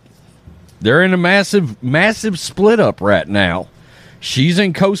 they're in a massive split up right now. She's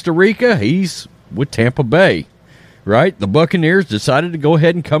in Costa Rica. He's with Tampa Bay. Right? The Buccaneers decided to go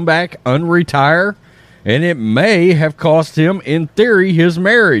ahead and come back, unretire, and it may have cost him, in theory, his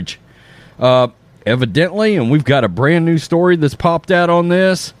marriage. Evidently, and we've got a brand new story that's popped out on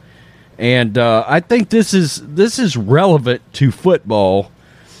this, and I think this is relevant to football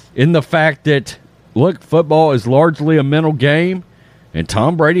in the fact that, look, football is largely a mental game, and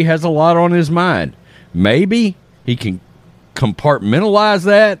Tom Brady has a lot on his mind. Maybe he can compartmentalize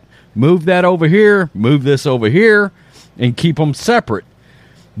that, move that over here, move this over here, and keep them separate.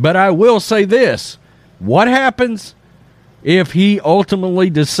 But I will say this. What happens if he ultimately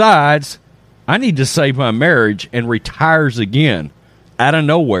decides, I need to save my marriage, and retires again out of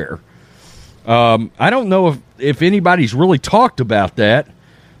nowhere? I don't know if anybody's really talked about that,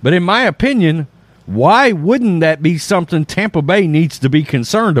 but in my opinion, why wouldn't that be something Tampa Bay needs to be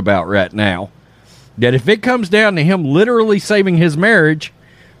concerned about right now? That if it comes down to him literally saving his marriage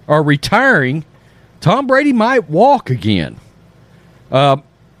or retiring, Tom Brady might walk again.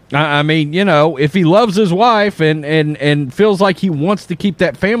 I mean, you know, if he loves his wife and feels like he wants to keep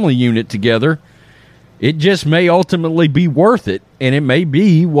that family unit together, it just may ultimately be worth it, and it may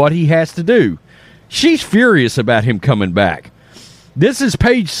be what he has to do. She's furious about him coming back. This is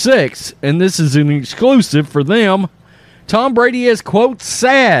page 6, and this is an exclusive for them. Tom Brady is, quote,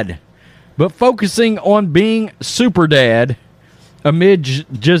 sad, but focusing on being super dad amid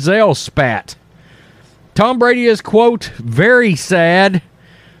Gisele spat. Tom Brady is, quote, very sad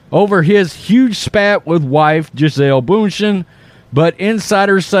over his huge spat with wife Gisele Bündchen, but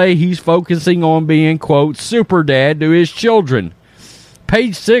insiders say he's focusing on being, quote, super dad to his children.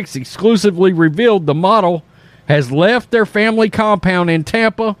 Page 6 exclusively revealed the model has left their family compound in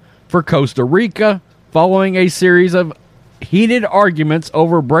Tampa for Costa Rica following a series of heated arguments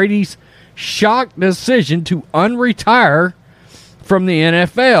over Brady's shocked decision to unretire from the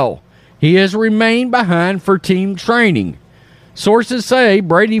NFL. He has remained behind for team training. Sources say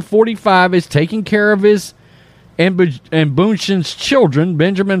Brady, 45, is taking care of his and Bündchen's children,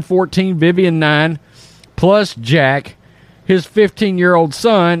 Benjamin, 14, Vivian, 9, plus Jack, his 15-year-old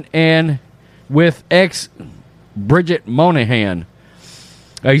son, and with ex-Bridget Monahan.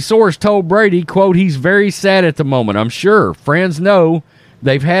 A source told Brady, quote, he's very sad at the moment. I'm sure. Friends know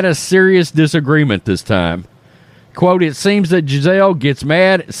they've had a serious disagreement this time. Quote, it seems that Gisele gets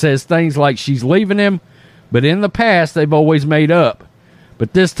mad, says things like she's leaving him, but in the past they've always made up.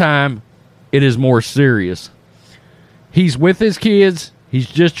 But this time it is more serious. He's with his kids. He's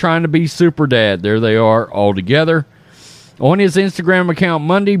just trying to be super dad. There they are all together. On his Instagram account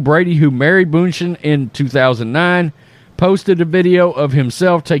Monday, Brady, who married Bündchen in 2009, posted a video of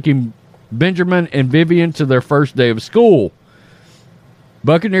himself taking Benjamin and Vivian to their first day of school.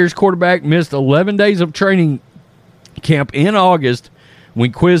 Buccaneers quarterback missed 11 days of training camp in August.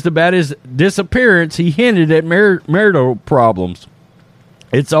 When quizzed about his disappearance, he hinted at marital problems.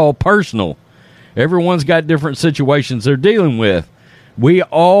 It's all personal. Everyone's got different situations they're dealing with. We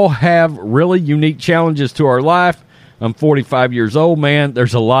all have really unique challenges to our life. I'm 45 years old, man.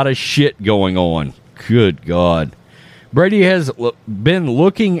 There's a lot of shit going on. Good God. Brady has been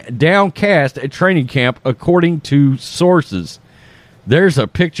looking downcast at training camp, according to sources. There's a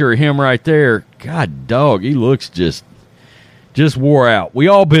picture of him right there. God, dog, he looks just wore out. We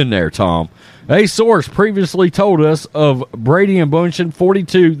all been there, Tom. A source previously told us of Brady and Bunchen,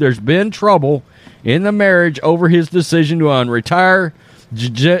 42. There's been trouble in the marriage over his decision to unretire.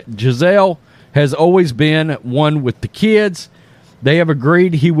 Gisele has always been one with the kids. They have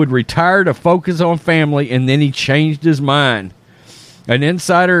agreed he would retire to focus on family, and then he changed his mind. An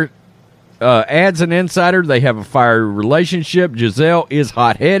insider adds an insider. They have a fiery relationship. Gisele is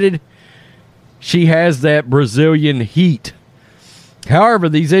hot-headed. She has that Brazilian heat. However,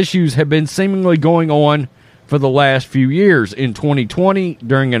 these issues have been seemingly going on for the last few years. In 2020,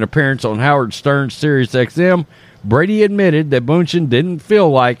 during an appearance on Howard Stern's Sirius XM, Brady admitted that Bunchen didn't feel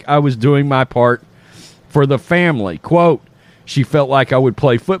like I was doing my part for the family. Quote, she felt like I would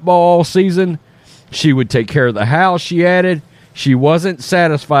play football all season. She would take care of the house, she added. She wasn't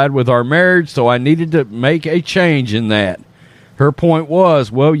satisfied with our marriage, so I needed to make a change in that. Her point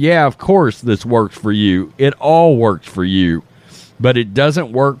was, well, yeah, of course this works for you. It all works for you. But it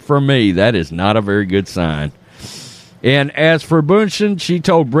doesn't work for me. That is not a very good sign. And as for Bunchen, she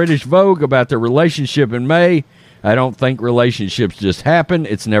told British Vogue about their relationship in May. I don't think relationships just happen.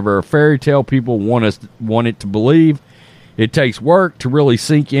 It's never a fairy tale people want it to believe. It takes work to really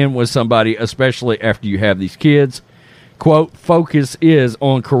sink in with somebody, especially after you have these kids. Quote, focus is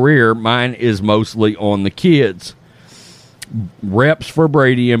on career. Mine is mostly on the kids. Reps for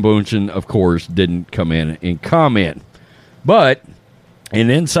Brady and Bunchen, of course, didn't come in and comment. But an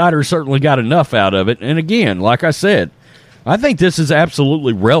insider certainly got enough out of it. And again, like I said, I think this is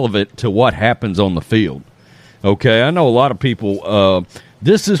absolutely relevant to what happens on the field. Okay, I know a lot of people,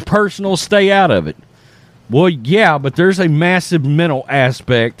 this is personal, stay out of it. Well, yeah, but there's a massive mental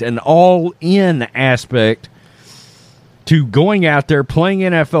aspect, an all-in aspect to going out there, playing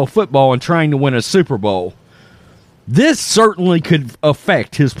NFL football, and trying to win a Super Bowl. This certainly could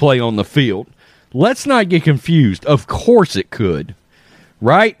affect his play on the field. Let's not get confused. Of course it could,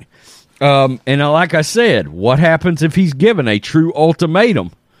 right? And like I said, what happens if he's given a true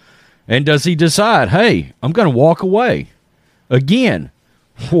ultimatum? And does he decide, hey, I'm going to walk away? Again,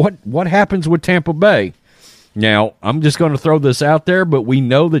 what happens with Tampa Bay? Now, I'm just going to throw this out there, but we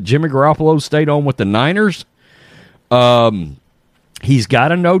know that Jimmy Garoppolo stayed on with the Niners. He's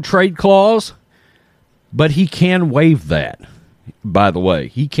got a no-trade clause, but he can waive that. By the way,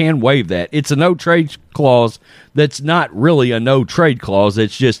 he can waive that. It's a no-trade clause that's not really a no-trade clause.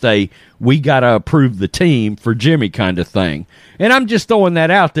 It's just a we got to approve the team for Jimmy kind of thing. And I'm just throwing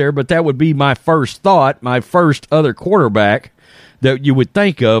that out there, but that would be my first thought, my first other quarterback that you would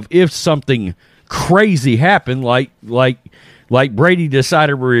think of if something crazy happened, like Brady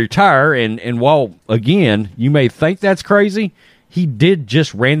decided to retire. And while, again, you may think that's crazy, he did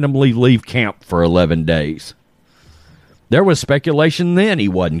just randomly leave camp for 11 days. There was speculation then he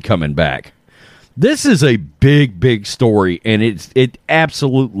wasn't coming back. This is a big, big story, and it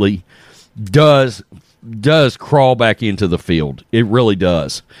absolutely does crawl back into the field. It really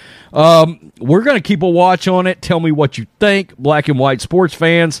does. We're going to keep a watch on it. Tell me what you think, black and white sports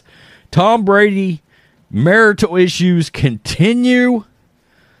fans. Tom Brady, marital issues continue.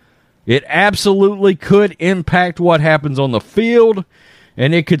 It absolutely could impact what happens on the field.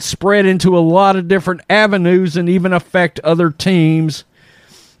 And it could spread into a lot of different avenues and even affect other teams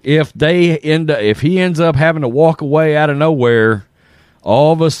if he ends up having to walk away out of nowhere.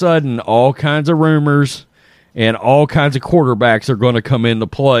 All of a sudden, all kinds of rumors and all kinds of quarterbacks are going to come into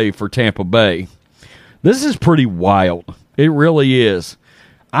play for Tampa Bay. This is pretty wild. It really is.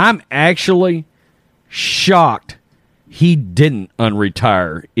 I'm actually shocked he didn't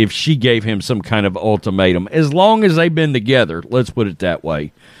unretire if she gave him some kind of ultimatum. As long as they've been together, let's put it that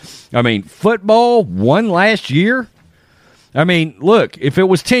way. I mean, football won last year. I mean, look, if it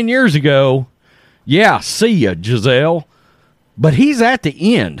was 10 years ago, yeah, see ya, Gisele. But he's at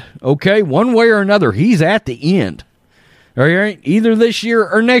the end, okay? One way or another, he's at the end. All right? Either this year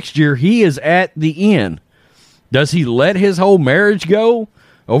or next year, he is at the end. Does he let his whole marriage go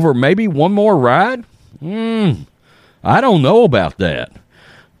over maybe one more ride? I don't know about that.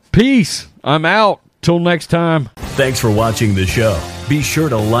 Peace. I'm out. Till next time. Thanks for watching the show. Be sure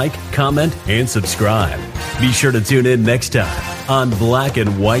to like, comment, and subscribe. Be sure to tune in next time on Black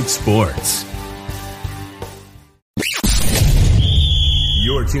and White Sports.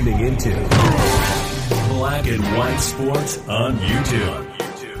 You're tuning into Black and White Sports on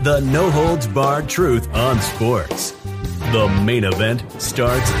YouTube. The no-holds-barred truth on sports. The main event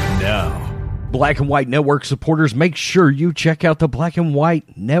starts now. Black and White Network supporters, make sure you check out the Black and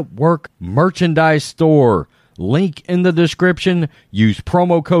White Network merchandise store. Link in the description. Use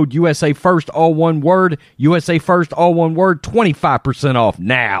promo code USA First, all one word. USA First, all one word. 25% off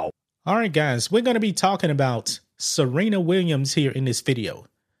now. All right, guys, we're going to be talking about Serena Williams here in this video.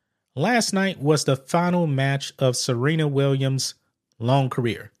 Last night was the final match of Serena Williams' long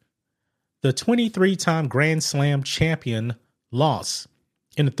career. The 23-time Grand Slam champion lost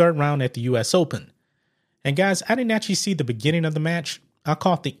in the third round at the U.S. Open. And guys, I didn't actually see the beginning of the match. I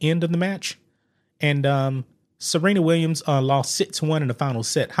caught the end of the match. And Serena Williams lost 6-1 in the final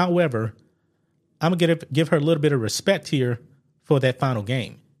set. However, I'm going to give her a little bit of respect here for that final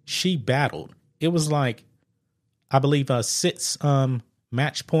game. She battled. It was like, I believe, 6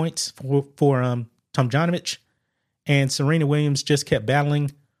 match points for Tomljanovic. And Serena Williams just kept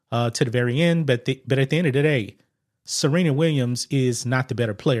battling to the very end. But at the end of the day, Serena Williams is not the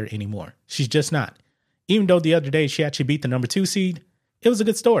better player anymore. She's just not. Even though the other day she actually beat the number 2 seed, it was a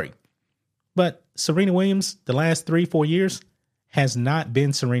good story. But Serena Williams, the last 3-4 years, has not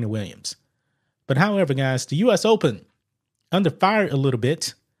been Serena Williams. But however, guys, the U.S. Open under fire a little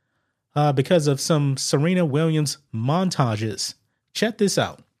bit because of some Serena Williams montages. Check this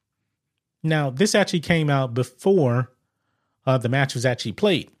out. Now, this actually came out before the match was actually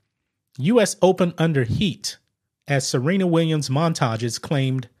played. U.S. Open under heat as Serena Williams montages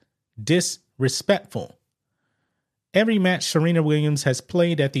claimed disrespectful. Every match Serena Williams has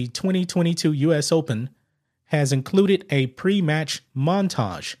played at the 2022 U.S. Open has included a pre-match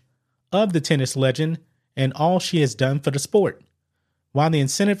montage of the tennis legend and all she has done for the sport. While the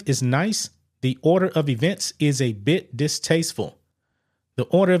incentive is nice, the order of events is a bit distasteful. The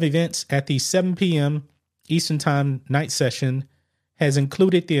order of events at the 7 p.m. Eastern Time night session has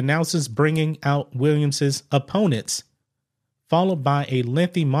included the announcers bringing out Williams' opponents, followed by a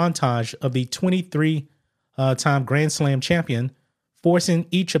lengthy montage of the 23-time Grand Slam champion, forcing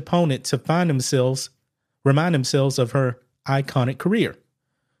each opponent to remind themselves of her iconic career.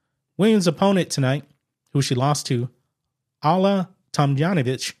 Williams' opponent tonight, who she lost to, Ajla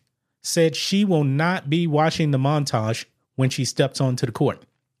Tomljanovic, said she will not be watching the montage when she steps onto the court.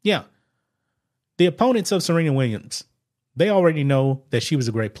 Yeah, the opponents of Serena Williams, they already know that she was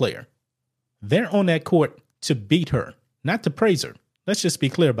a great player. They're on that court to beat her, not to praise her. Let's just be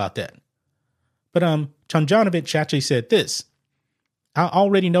clear about that. But Tomljanovic actually said this: I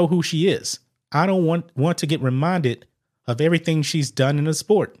already know who she is. I don't want to get reminded of everything she's done in the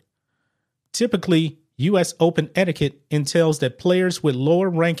sport. Typically, U.S. Open etiquette entails that players with lower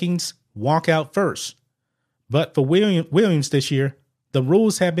rankings walk out first. But for Williams this year, the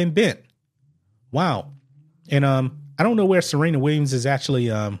rules have been bent. Wow. And I don't know where Serena Williams is actually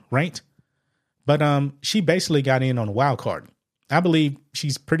ranked, but she basically got in on a wild card. I believe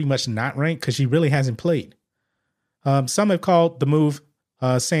she's pretty much not ranked because she really hasn't played. Some have called the move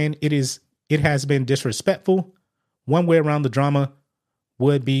saying it has been disrespectful. One way around the drama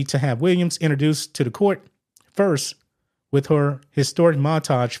would be to have Williams introduced to the court first with her historic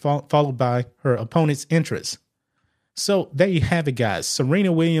montage followed by her opponent's entrance. So there you have it, guys.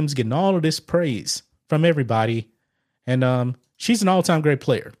 Serena Williams getting all of this praise from everybody. And she's an all-time great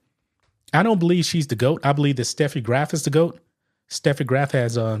player. I don't believe she's the GOAT. I believe that Steffi Graf is the GOAT. Steffi Graf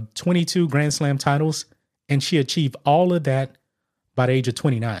has 22 Grand Slam titles, and she achieved all of that by the age of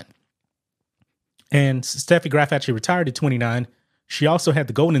 29. And Steffi Graf actually retired at 29. She also had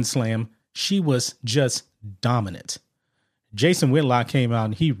the Golden Slam. She was just dominant. Jason Whitlock came out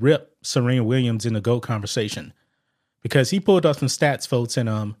and he ripped Serena Williams in the GOAT conversation because he pulled up some stats, folks,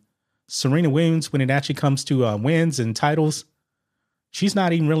 and Serena Williams, when it actually comes to wins and titles, she's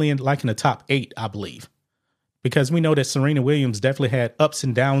not even really in the top 8, I believe, because we know that Serena Williams definitely had ups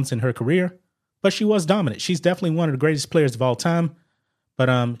and downs in her career, but she was dominant. She's definitely one of the greatest players of all time,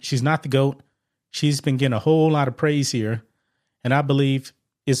 but she's not the GOAT. She's been getting a whole lot of praise here, and I believe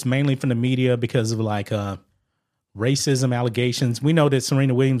it's mainly from the media because of racism allegations. We know that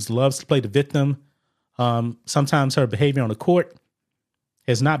Serena Williams loves to play the victim. Sometimes her behavior on the court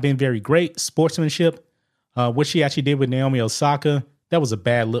has not been very great. Sportsmanship, what she actually did with Naomi Osaka, that was a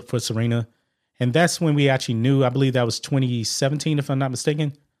bad look for Serena. And that's when we actually knew, I believe that was 2017, if I'm not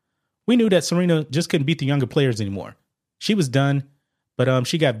mistaken. We knew that Serena just couldn't beat the younger players anymore. She was done, but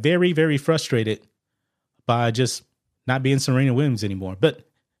she got very, very frustrated by just not being Serena Williams anymore. But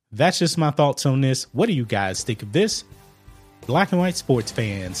that's just my thoughts on this. What do you guys think of this? Black and white sports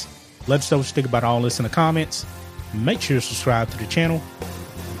fans, let us know what you think about all this in the comments. Make sure to subscribe to the channel,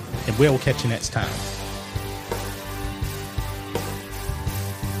 and we'll catch you next time.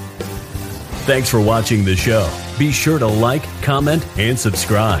 Thanks for watching the show. Be sure to like, comment, and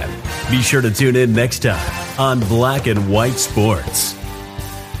subscribe. Be sure to tune in next time on Black and White Sports.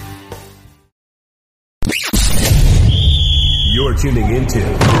 You're tuning into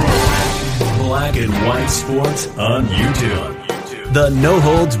Black and White Sports on YouTube. The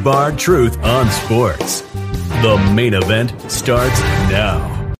no-holds-barred truth on sports. The main event starts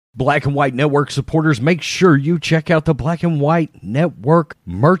now. Black and White Network supporters, make sure you check out the Black and White Network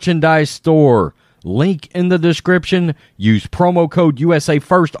merchandise store. Link in the description. Use promo code USA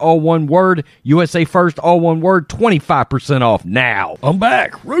First, all one word. USA First, all one word. 25% off now. I'm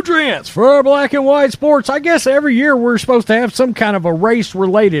back. Rodrance for Black and White Sports. I guess every year we're supposed to have some kind of a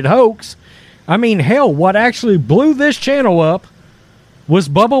race-related hoax. I mean, hell, what actually blew this channel up was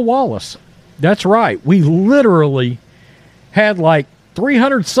Bubba Wallace. That's right. We literally had like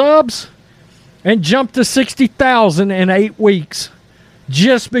 300 subs and jumped to 60,000 in 8 weeks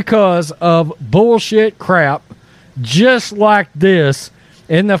just because of bullshit crap just like this,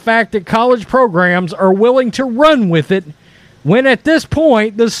 and the fact that college programs are willing to run with it when at this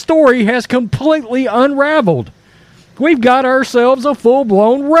point the story has completely unraveled. We've got ourselves a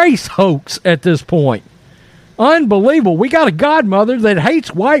full-blown race hoax at this point. Unbelievable. We got a godmother that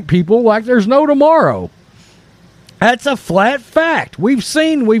hates white people like there's no tomorrow. That's a flat fact. We've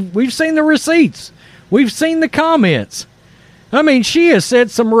seen the receipts. We've seen the comments. I mean, she has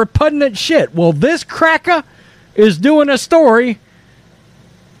said some repugnant shit. Well, this cracker is doing a story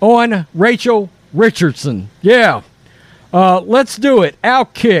on Rachel Richardson. Yeah. Let's do it.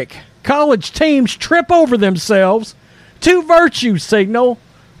 Outkick. College teams trip over themselves to virtue signal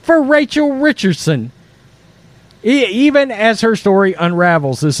for Rachel Richardson. Even as her story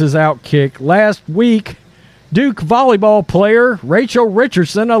unravels, this is Outkick. Last week, Duke volleyball player Rachel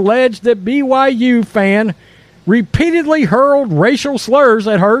Richardson alleged that BYU fan repeatedly hurled racial slurs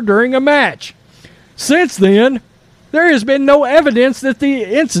at her during a match. Since then, there has been no evidence that the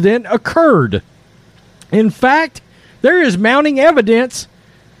incident occurred. In fact, there is mounting evidence,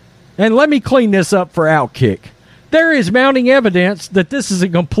 and let me clean this up for Outkick. There is mounting evidence that this is a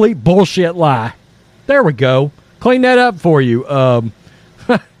complete bullshit lie. There we go. Clean that up for you. I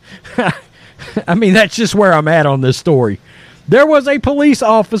mean, that's just where I'm at on this story. There was a police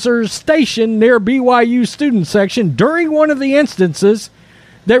officer stationed near BYU student section during one of the instances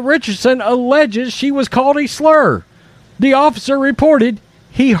that Richardson alleges she was called a slur. The officer reported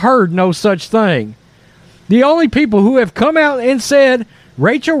he heard no such thing. The only people who have come out and said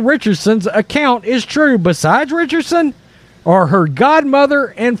Rachel Richardson's account is true besides Richardson are her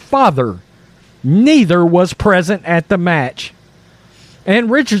godmother and father. Neither was present at the match.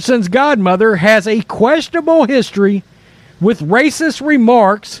 And Richardson's godmother has a questionable history with racist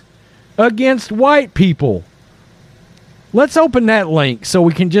remarks against white people. Let's open that link so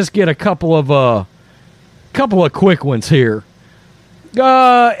we can just get a couple of quick ones here.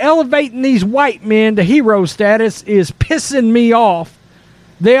 Elevating these white men to hero status is pissing me off.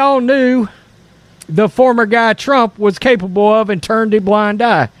 They all knew the former guy Trump was capable of and turned a blind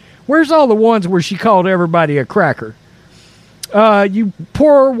eye. Where's all the ones where she called everybody a cracker? You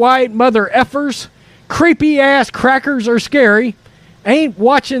poor white mother effers. Creepy ass crackers are scary. Ain't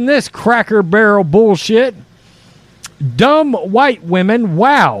watching this cracker barrel bullshit. Dumb white women.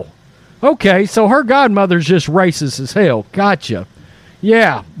 Wow. Okay, so her godmother's just racist as hell. Gotcha.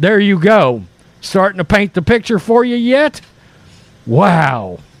 Yeah, there you go. Starting to paint the picture for you yet?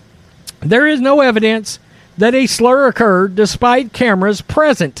 Wow. There is no evidence that a slur occurred despite cameras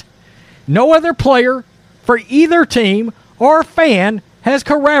present. No other player for either team or fan has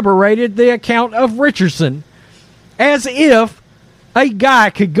corroborated the account of Richardson, as if a guy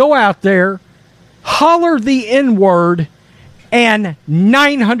could go out there, holler the N-word, and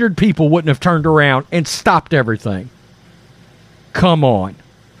 900 people wouldn't have turned around and stopped everything. Come on.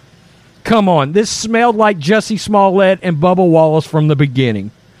 Come on. This smelled like Jussie Smollett and Bubba Wallace from the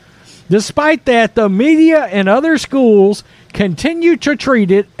beginning. Despite that, the media and other schools continue to treat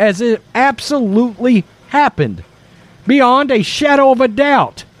it as it absolutely happened, beyond a shadow of a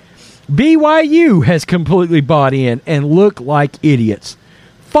doubt. BYU has completely bought in and look like idiots,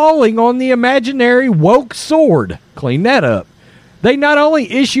 falling on the imaginary woke sword. Clean that up. They not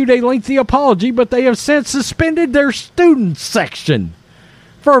only issued a lengthy apology, but they have since suspended their student section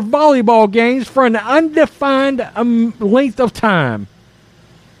for volleyball games for an undefined length of time.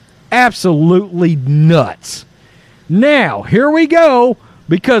 Absolutely nuts. Now, here we go,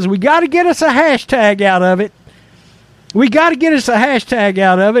 because we got to get us a hashtag out of it. We got to get us a hashtag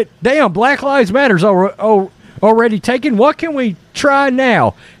out of it. Damn, Black Lives Matter's already taken. What can we try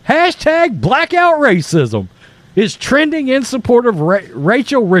now? Hashtag blackout racism is trending in support of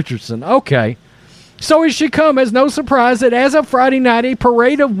Rachel Richardson. Okay. So it should come as no surprise that as of Friday night, a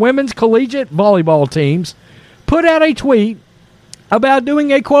parade of women's collegiate volleyball teams put out a tweet about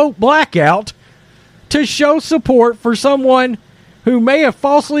doing a, quote, blackout to show support for someone who may have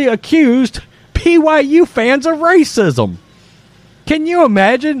falsely accused BYU fans of racism. Can you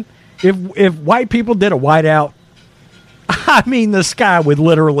imagine if white people did a whiteout? I mean, the sky would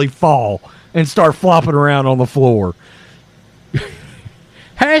literally fall and start flopping around on the floor.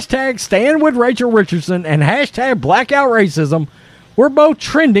 Hashtag stand with Rachel Richardson and hashtag blackout racism were both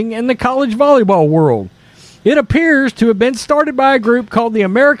trending in the college volleyball world. It appears to have been started by a group called the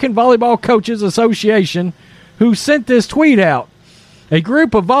American Volleyball Coaches Association, who sent this tweet out. A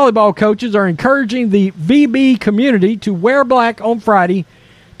group of volleyball coaches are encouraging the VB community to wear black on Friday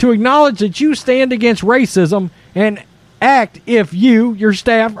to acknowledge that you stand against racism and act if you, your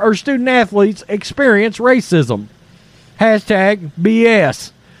staff, or student athletes experience racism. Hashtag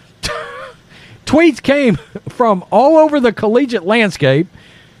BS. Tweets came from all over the collegiate landscape,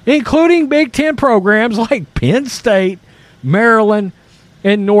 including Big Ten programs like Penn State, Maryland,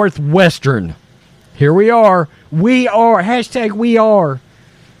 and Northwestern. Here we are. We are. Hashtag we are.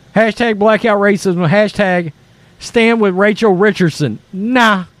 Hashtag blackout racism. Hashtag stand with Rachel Richardson.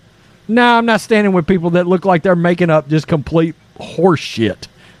 Nah, I'm not standing with people that look like they're making up just complete horse shit.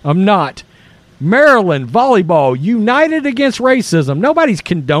 I'm not. Maryland volleyball united against racism. Nobody's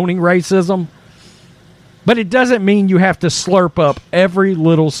condoning racism, but it doesn't mean you have to slurp up every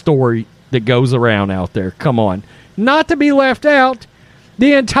little story that goes around out there. Come on. Not to be left out,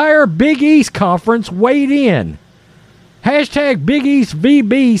 the entire Big East Conference weighed in. Hashtag Big East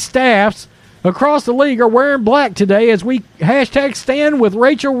VB staffs across the league are wearing black today as we hashtag stand with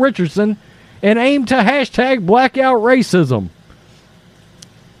Rachel Richardson and aim to hashtag blackout racism.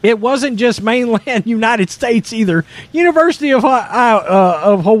 It wasn't just mainland United States either. University of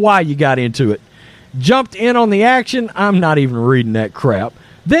Hawaii got into it. Jumped in on the action. I'm not even reading that crap.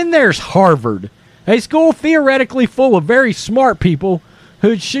 Then there's Harvard, a school theoretically full of very smart people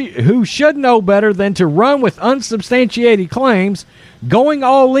who should know better than to run with unsubstantiated claims, going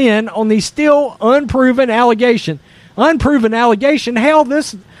all in on the still unproven allegation. Unproven allegation? Hell,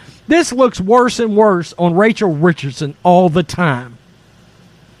 this looks worse and worse on Rachel Richardson all the time.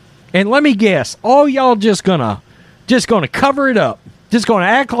 And let me guess, all y'all just gonna cover it up, just gonna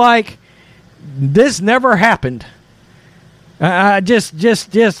act like this never happened.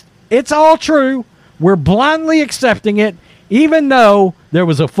 It's all true. We're blindly accepting it, even though there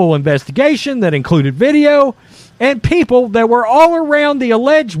was a full investigation that included video and people that were all around the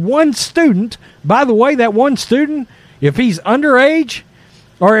alleged one student. By the way, that one student, if he's underage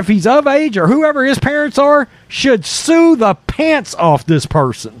or if he's of age or whoever his parents are, should sue the pants off this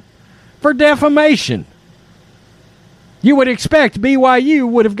person for defamation. You would expect BYU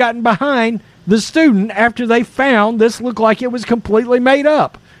would have gotten behind the student after they found this looked like it was completely made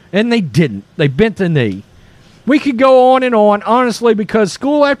up. And they didn't. They bent the knee. We could go on and on, honestly, because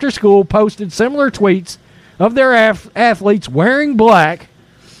school after school posted similar tweets of their athletes wearing black.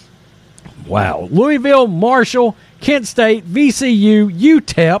 Wow. Louisville, Marshall, Kent State, VCU,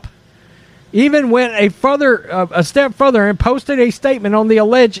 UTEP even went a step further and posted a statement on the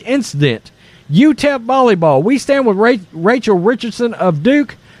alleged incident. UTEP volleyball. We stand with Rachel Richardson of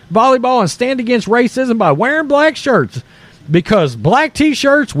Duke volleyball and stand against racism by wearing black shirts because black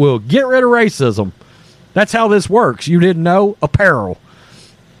T-shirts will get rid of racism. That's how this works. You didn't know? Apparel.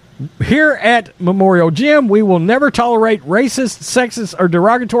 Here at Memorial Gym, we will never tolerate racist, sexist, or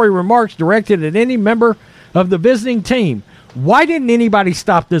derogatory remarks directed at any member of the visiting team. Why didn't anybody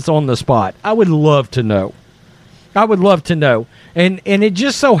stop this on the spot? I would love to know. I would love to know. And it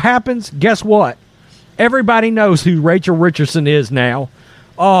just so happens, guess what? Everybody knows who Rachel Richardson is now.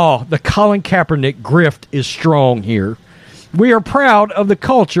 Oh, the Colin Kaepernick grift is strong here. We are proud of the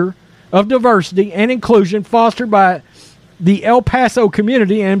culture of diversity and inclusion fostered by the El Paso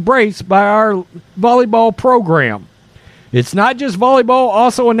community and embraced by our volleyball program. It's not just volleyball.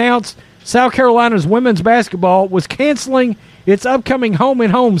 Also announced South Carolina's women's basketball was canceling its upcoming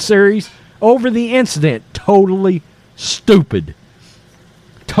home-and-home series over the incident. Totally stupid.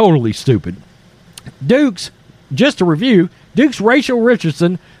 Totally stupid. Duke's, just to review, Duke's Rachel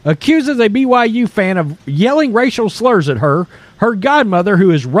Richardson accuses a BYU fan of yelling racial slurs at her godmother,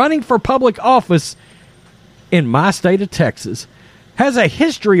 who is running for public office in my state of Texas, has a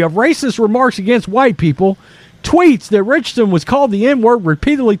history of racist remarks against white people, tweets that Richardson was called the N-word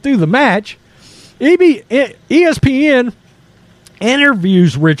repeatedly through the match, ESPN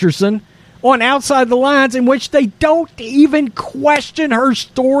interviews Richardson on Outside the Lines, in which they don't even question her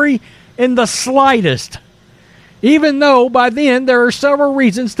story in the slightest, even though by then there are several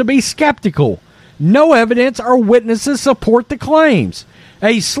reasons to be skeptical. No evidence or witnesses support the claims.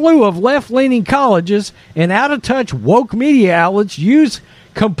 A slew of left-leaning colleges and out-of-touch woke media outlets use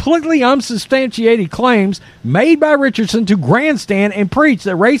completely unsubstantiated claims made by Richardson to grandstand and preach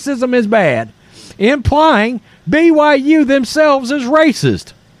that racism is bad, implying BYU themselves is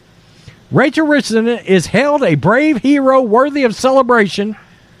racist. Rachel Richardson is held a brave hero worthy of celebration,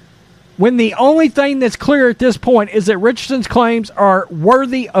 when the only thing that's clear at this point is that Richardson's claims are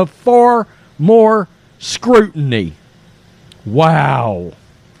worthy of far more scrutiny. Wow.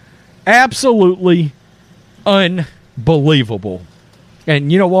 Absolutely unbelievable.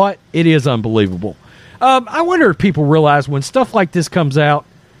 And you know what? It is unbelievable. I wonder if people realize when stuff like this comes out,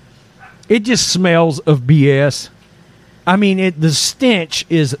 it just smells of BS. I mean, the stench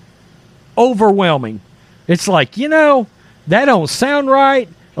is overwhelming. It's like, that don't sound right.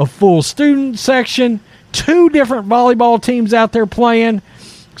 A full student section, 2 different volleyball teams out there playing.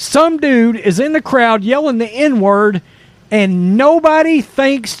 Some dude is in the crowd yelling the N-word, and nobody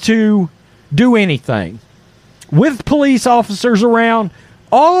thinks to do anything. With police officers around,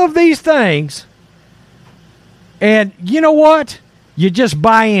 all of these things. And you know what? You just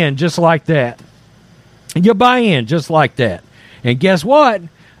buy in just like that. You buy in just like that. And guess what?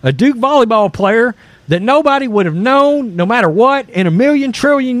 A Duke volleyball player that nobody would have known, no matter what, in a million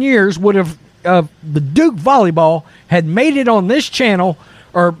trillion years, would have, the Duke volleyball had made it on this channel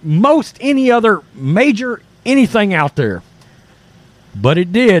or most any other major anything out there. But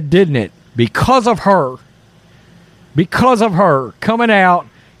it did, didn't it? Because of her. Because of her coming out.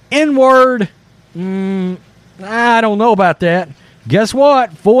 N-word. I don't know about that. Guess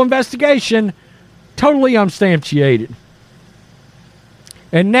what? Full investigation. Totally unsubstantiated.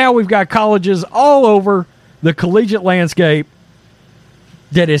 And now we've got colleges all over the collegiate landscape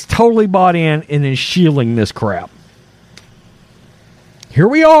that is totally bought in and is shielding this crap. Here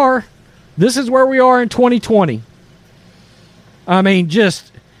we are. This is where we are in 2020. I mean,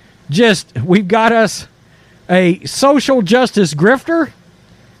 just we've got us a social justice grifter.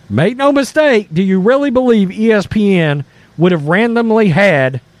 Make no mistake, do you really believe ESPN would have randomly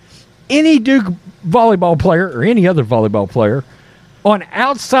had any Duke volleyball player or any other volleyball player on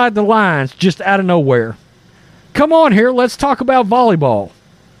Outside the Lines just out of nowhere? Come on here, let's talk about volleyball.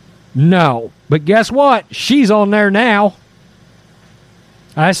 No, but guess what? She's on there now.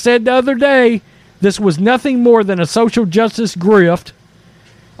 I said the other day, this was nothing more than a social justice grift,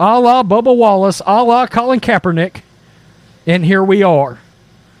 a la Bubba Wallace, a la Colin Kaepernick, and here we are.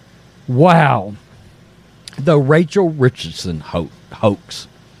 Wow. The Rachel Richardson hoax.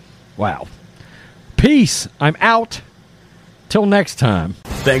 Wow. Peace. I'm out. Till next time.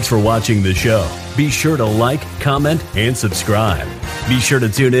 Thanks for watching the show. Be sure to like, comment, and subscribe. Be sure to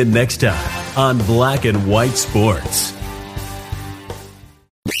tune in next time on Black and White Sports.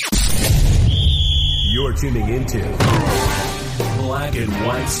 You're tuning into Black and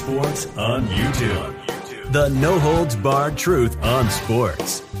White Sports on YouTube. The no-holds-barred truth on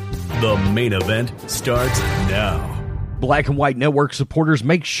sports. The main event starts now. Black and White Network supporters,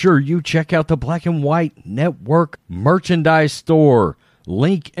 make sure you check out the Black and White Network merchandise store.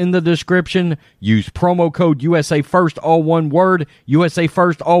 Link in the description. Use promo code USA First, all one word. USA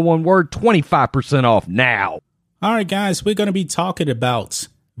First, all one word. 25% off now. All right, guys, we're going to be talking about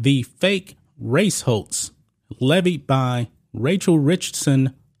the fake race hoax levied by Rachel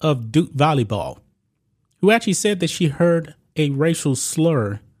Richardson of Duke Volleyball, who actually said that she heard a racial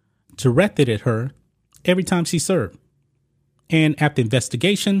slur directed at her every time she served. And after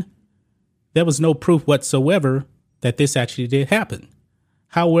investigation, there was no proof whatsoever that this actually did happen.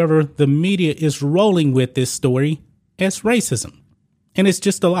 However, the media is rolling with this story as racism. And it's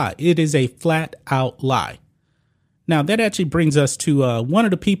just a lie. It is a flat out lie. Now, that actually brings us to one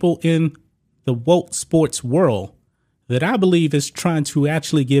of the people in the woke sports world that I believe is trying to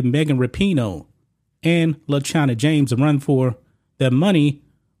actually give Megan Rapinoe and LaChana James a run for their money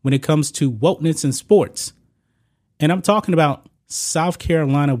when it comes to wokeness in sports. And I'm talking about South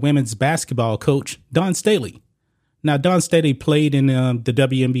Carolina women's basketball coach Dawn Staley. Now, Dawn Staley played in the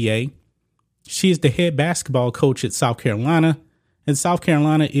WNBA. She is the head basketball coach at South Carolina, and South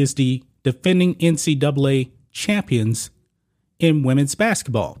Carolina is the defending NCAA champions in women's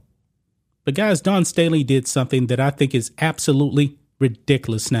basketball. But guys, Dawn Staley did something that I think is absolutely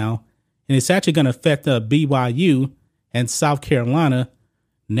ridiculous now, and it's actually going to affect BYU and South Carolina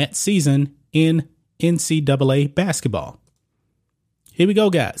next season in NCAA basketball. Here we go,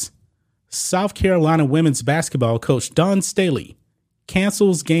 guys. South Carolina women's basketball coach Dawn Staley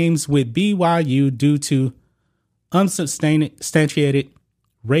cancels games with BYU due to unsubstantiated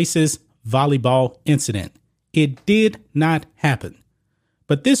racist volleyball incident. It did not happen.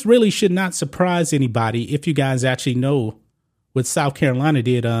 But this really should not surprise anybody if you guys actually know what South Carolina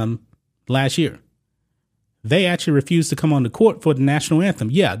did last year. They actually refused to come on the court for the national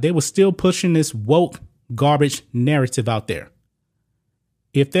anthem. Yeah, they were still pushing this woke garbage narrative out there.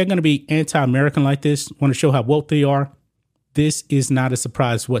 If they're going to be anti-American like this, want to show how woke they are, this is not a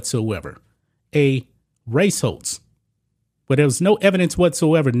surprise whatsoever. A race hoax. But there was no evidence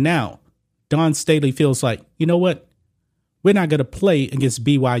whatsoever. Now, Dawn Staley feels like, you know what? We're not going to play against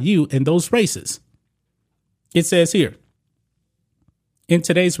BYU in those races. It says here, in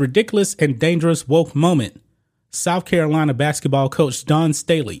today's ridiculous and dangerous woke moment, South Carolina basketball coach Dawn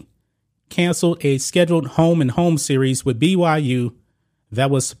Staley canceled a scheduled home and home series with BYU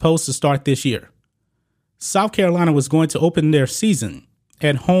that was supposed to start this year. South Carolina was going to open their season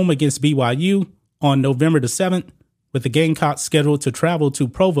at home against BYU on November the 7th, with the Gamecocks scheduled to travel to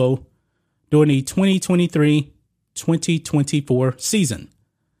Provo during the 2023-2024 season.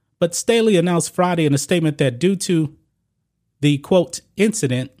 But Staley announced Friday in a statement that due to the, quote,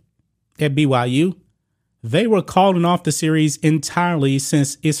 incident at BYU, they were calling off the series entirely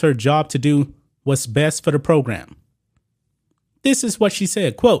since it's her job to do what's best for the program. This is what she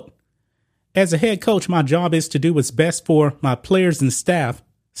said, quote, as a head coach, my job is to do what's best for my players and staff,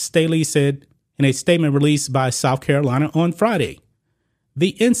 Staley said in a statement released by South Carolina on Friday.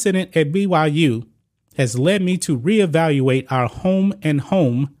 The incident at BYU has led me to reevaluate our home and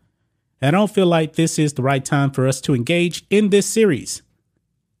home. I don't feel like this is the right time for us to engage in this series.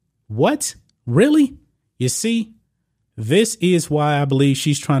 What? Really? You see, this is why I believe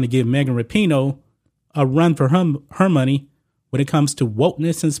she's trying to give Megan Rapinoe a run for her money when it comes to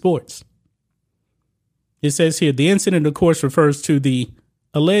wokeness in sports. It says here, the incident, of course, refers to the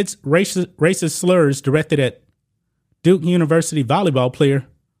alleged racist slurs directed at Duke University volleyball player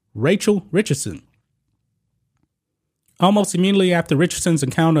Rachel Richardson. Almost immediately after Richardson's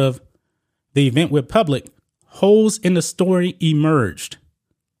account of the event went public, holes in the story emerged,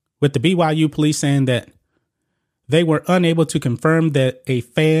 with the BYU police saying that they were unable to confirm that a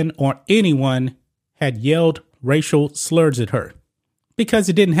fan or anyone had yelled racial slurs at her, because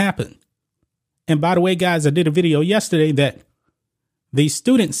it didn't happen. And by the way, guys, I did a video yesterday that the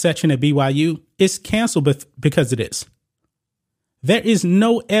student section at BYU is canceled because of this. There is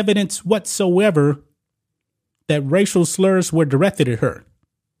no evidence whatsoever that racial slurs were directed at her.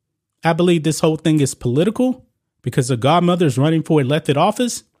 I believe this whole thing is political because her godmother is running for elected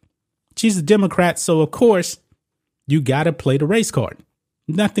office. She's a Democrat, so of course, you got to play the race card.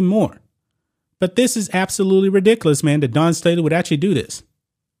 Nothing more. But this is absolutely ridiculous, man, that Dawn Staley would actually do this.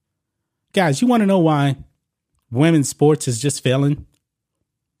 Guys, you want to know why women's sports is just failing?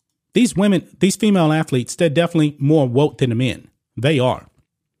 These female athletes, they're definitely more woke than the men. They are.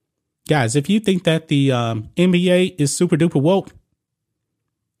 Guys, if you think that the NBA is super duper woke,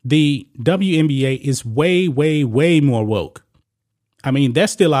 the WNBA is way, way, way more woke. I mean, they're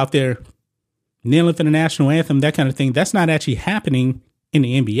still out there kneeling for the national anthem, that kind of thing. That's not actually happening in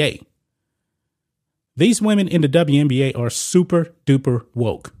the NBA. These women in the WNBA are super duper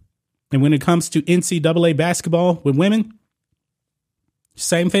woke. And when it comes to NCAA basketball with women,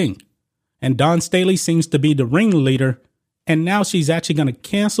 same thing. And Dawn Staley seems to be the ringleader. And now she's actually going to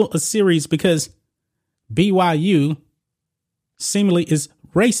cancel a series because BYU seemingly is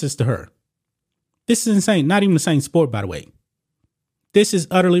racist to her. This is insane. Not even the same sport, by the way. This is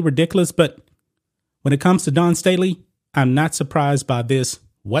utterly ridiculous. But when it comes to Dawn Staley, I'm not surprised by this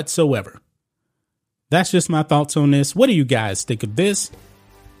whatsoever. That's just my thoughts on this. What do you guys think of this?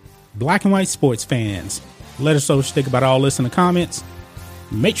 Black and white sports fans, let us know what you think about all this in the comments.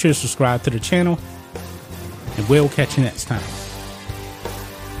 Make sure to subscribe to the channel, and we'll catch you next time.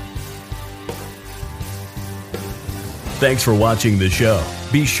 Thanks for watching the show.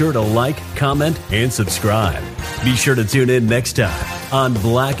 Be sure to like, comment, and subscribe. Be sure to tune in next time on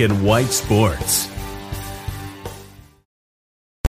Black and White Sports.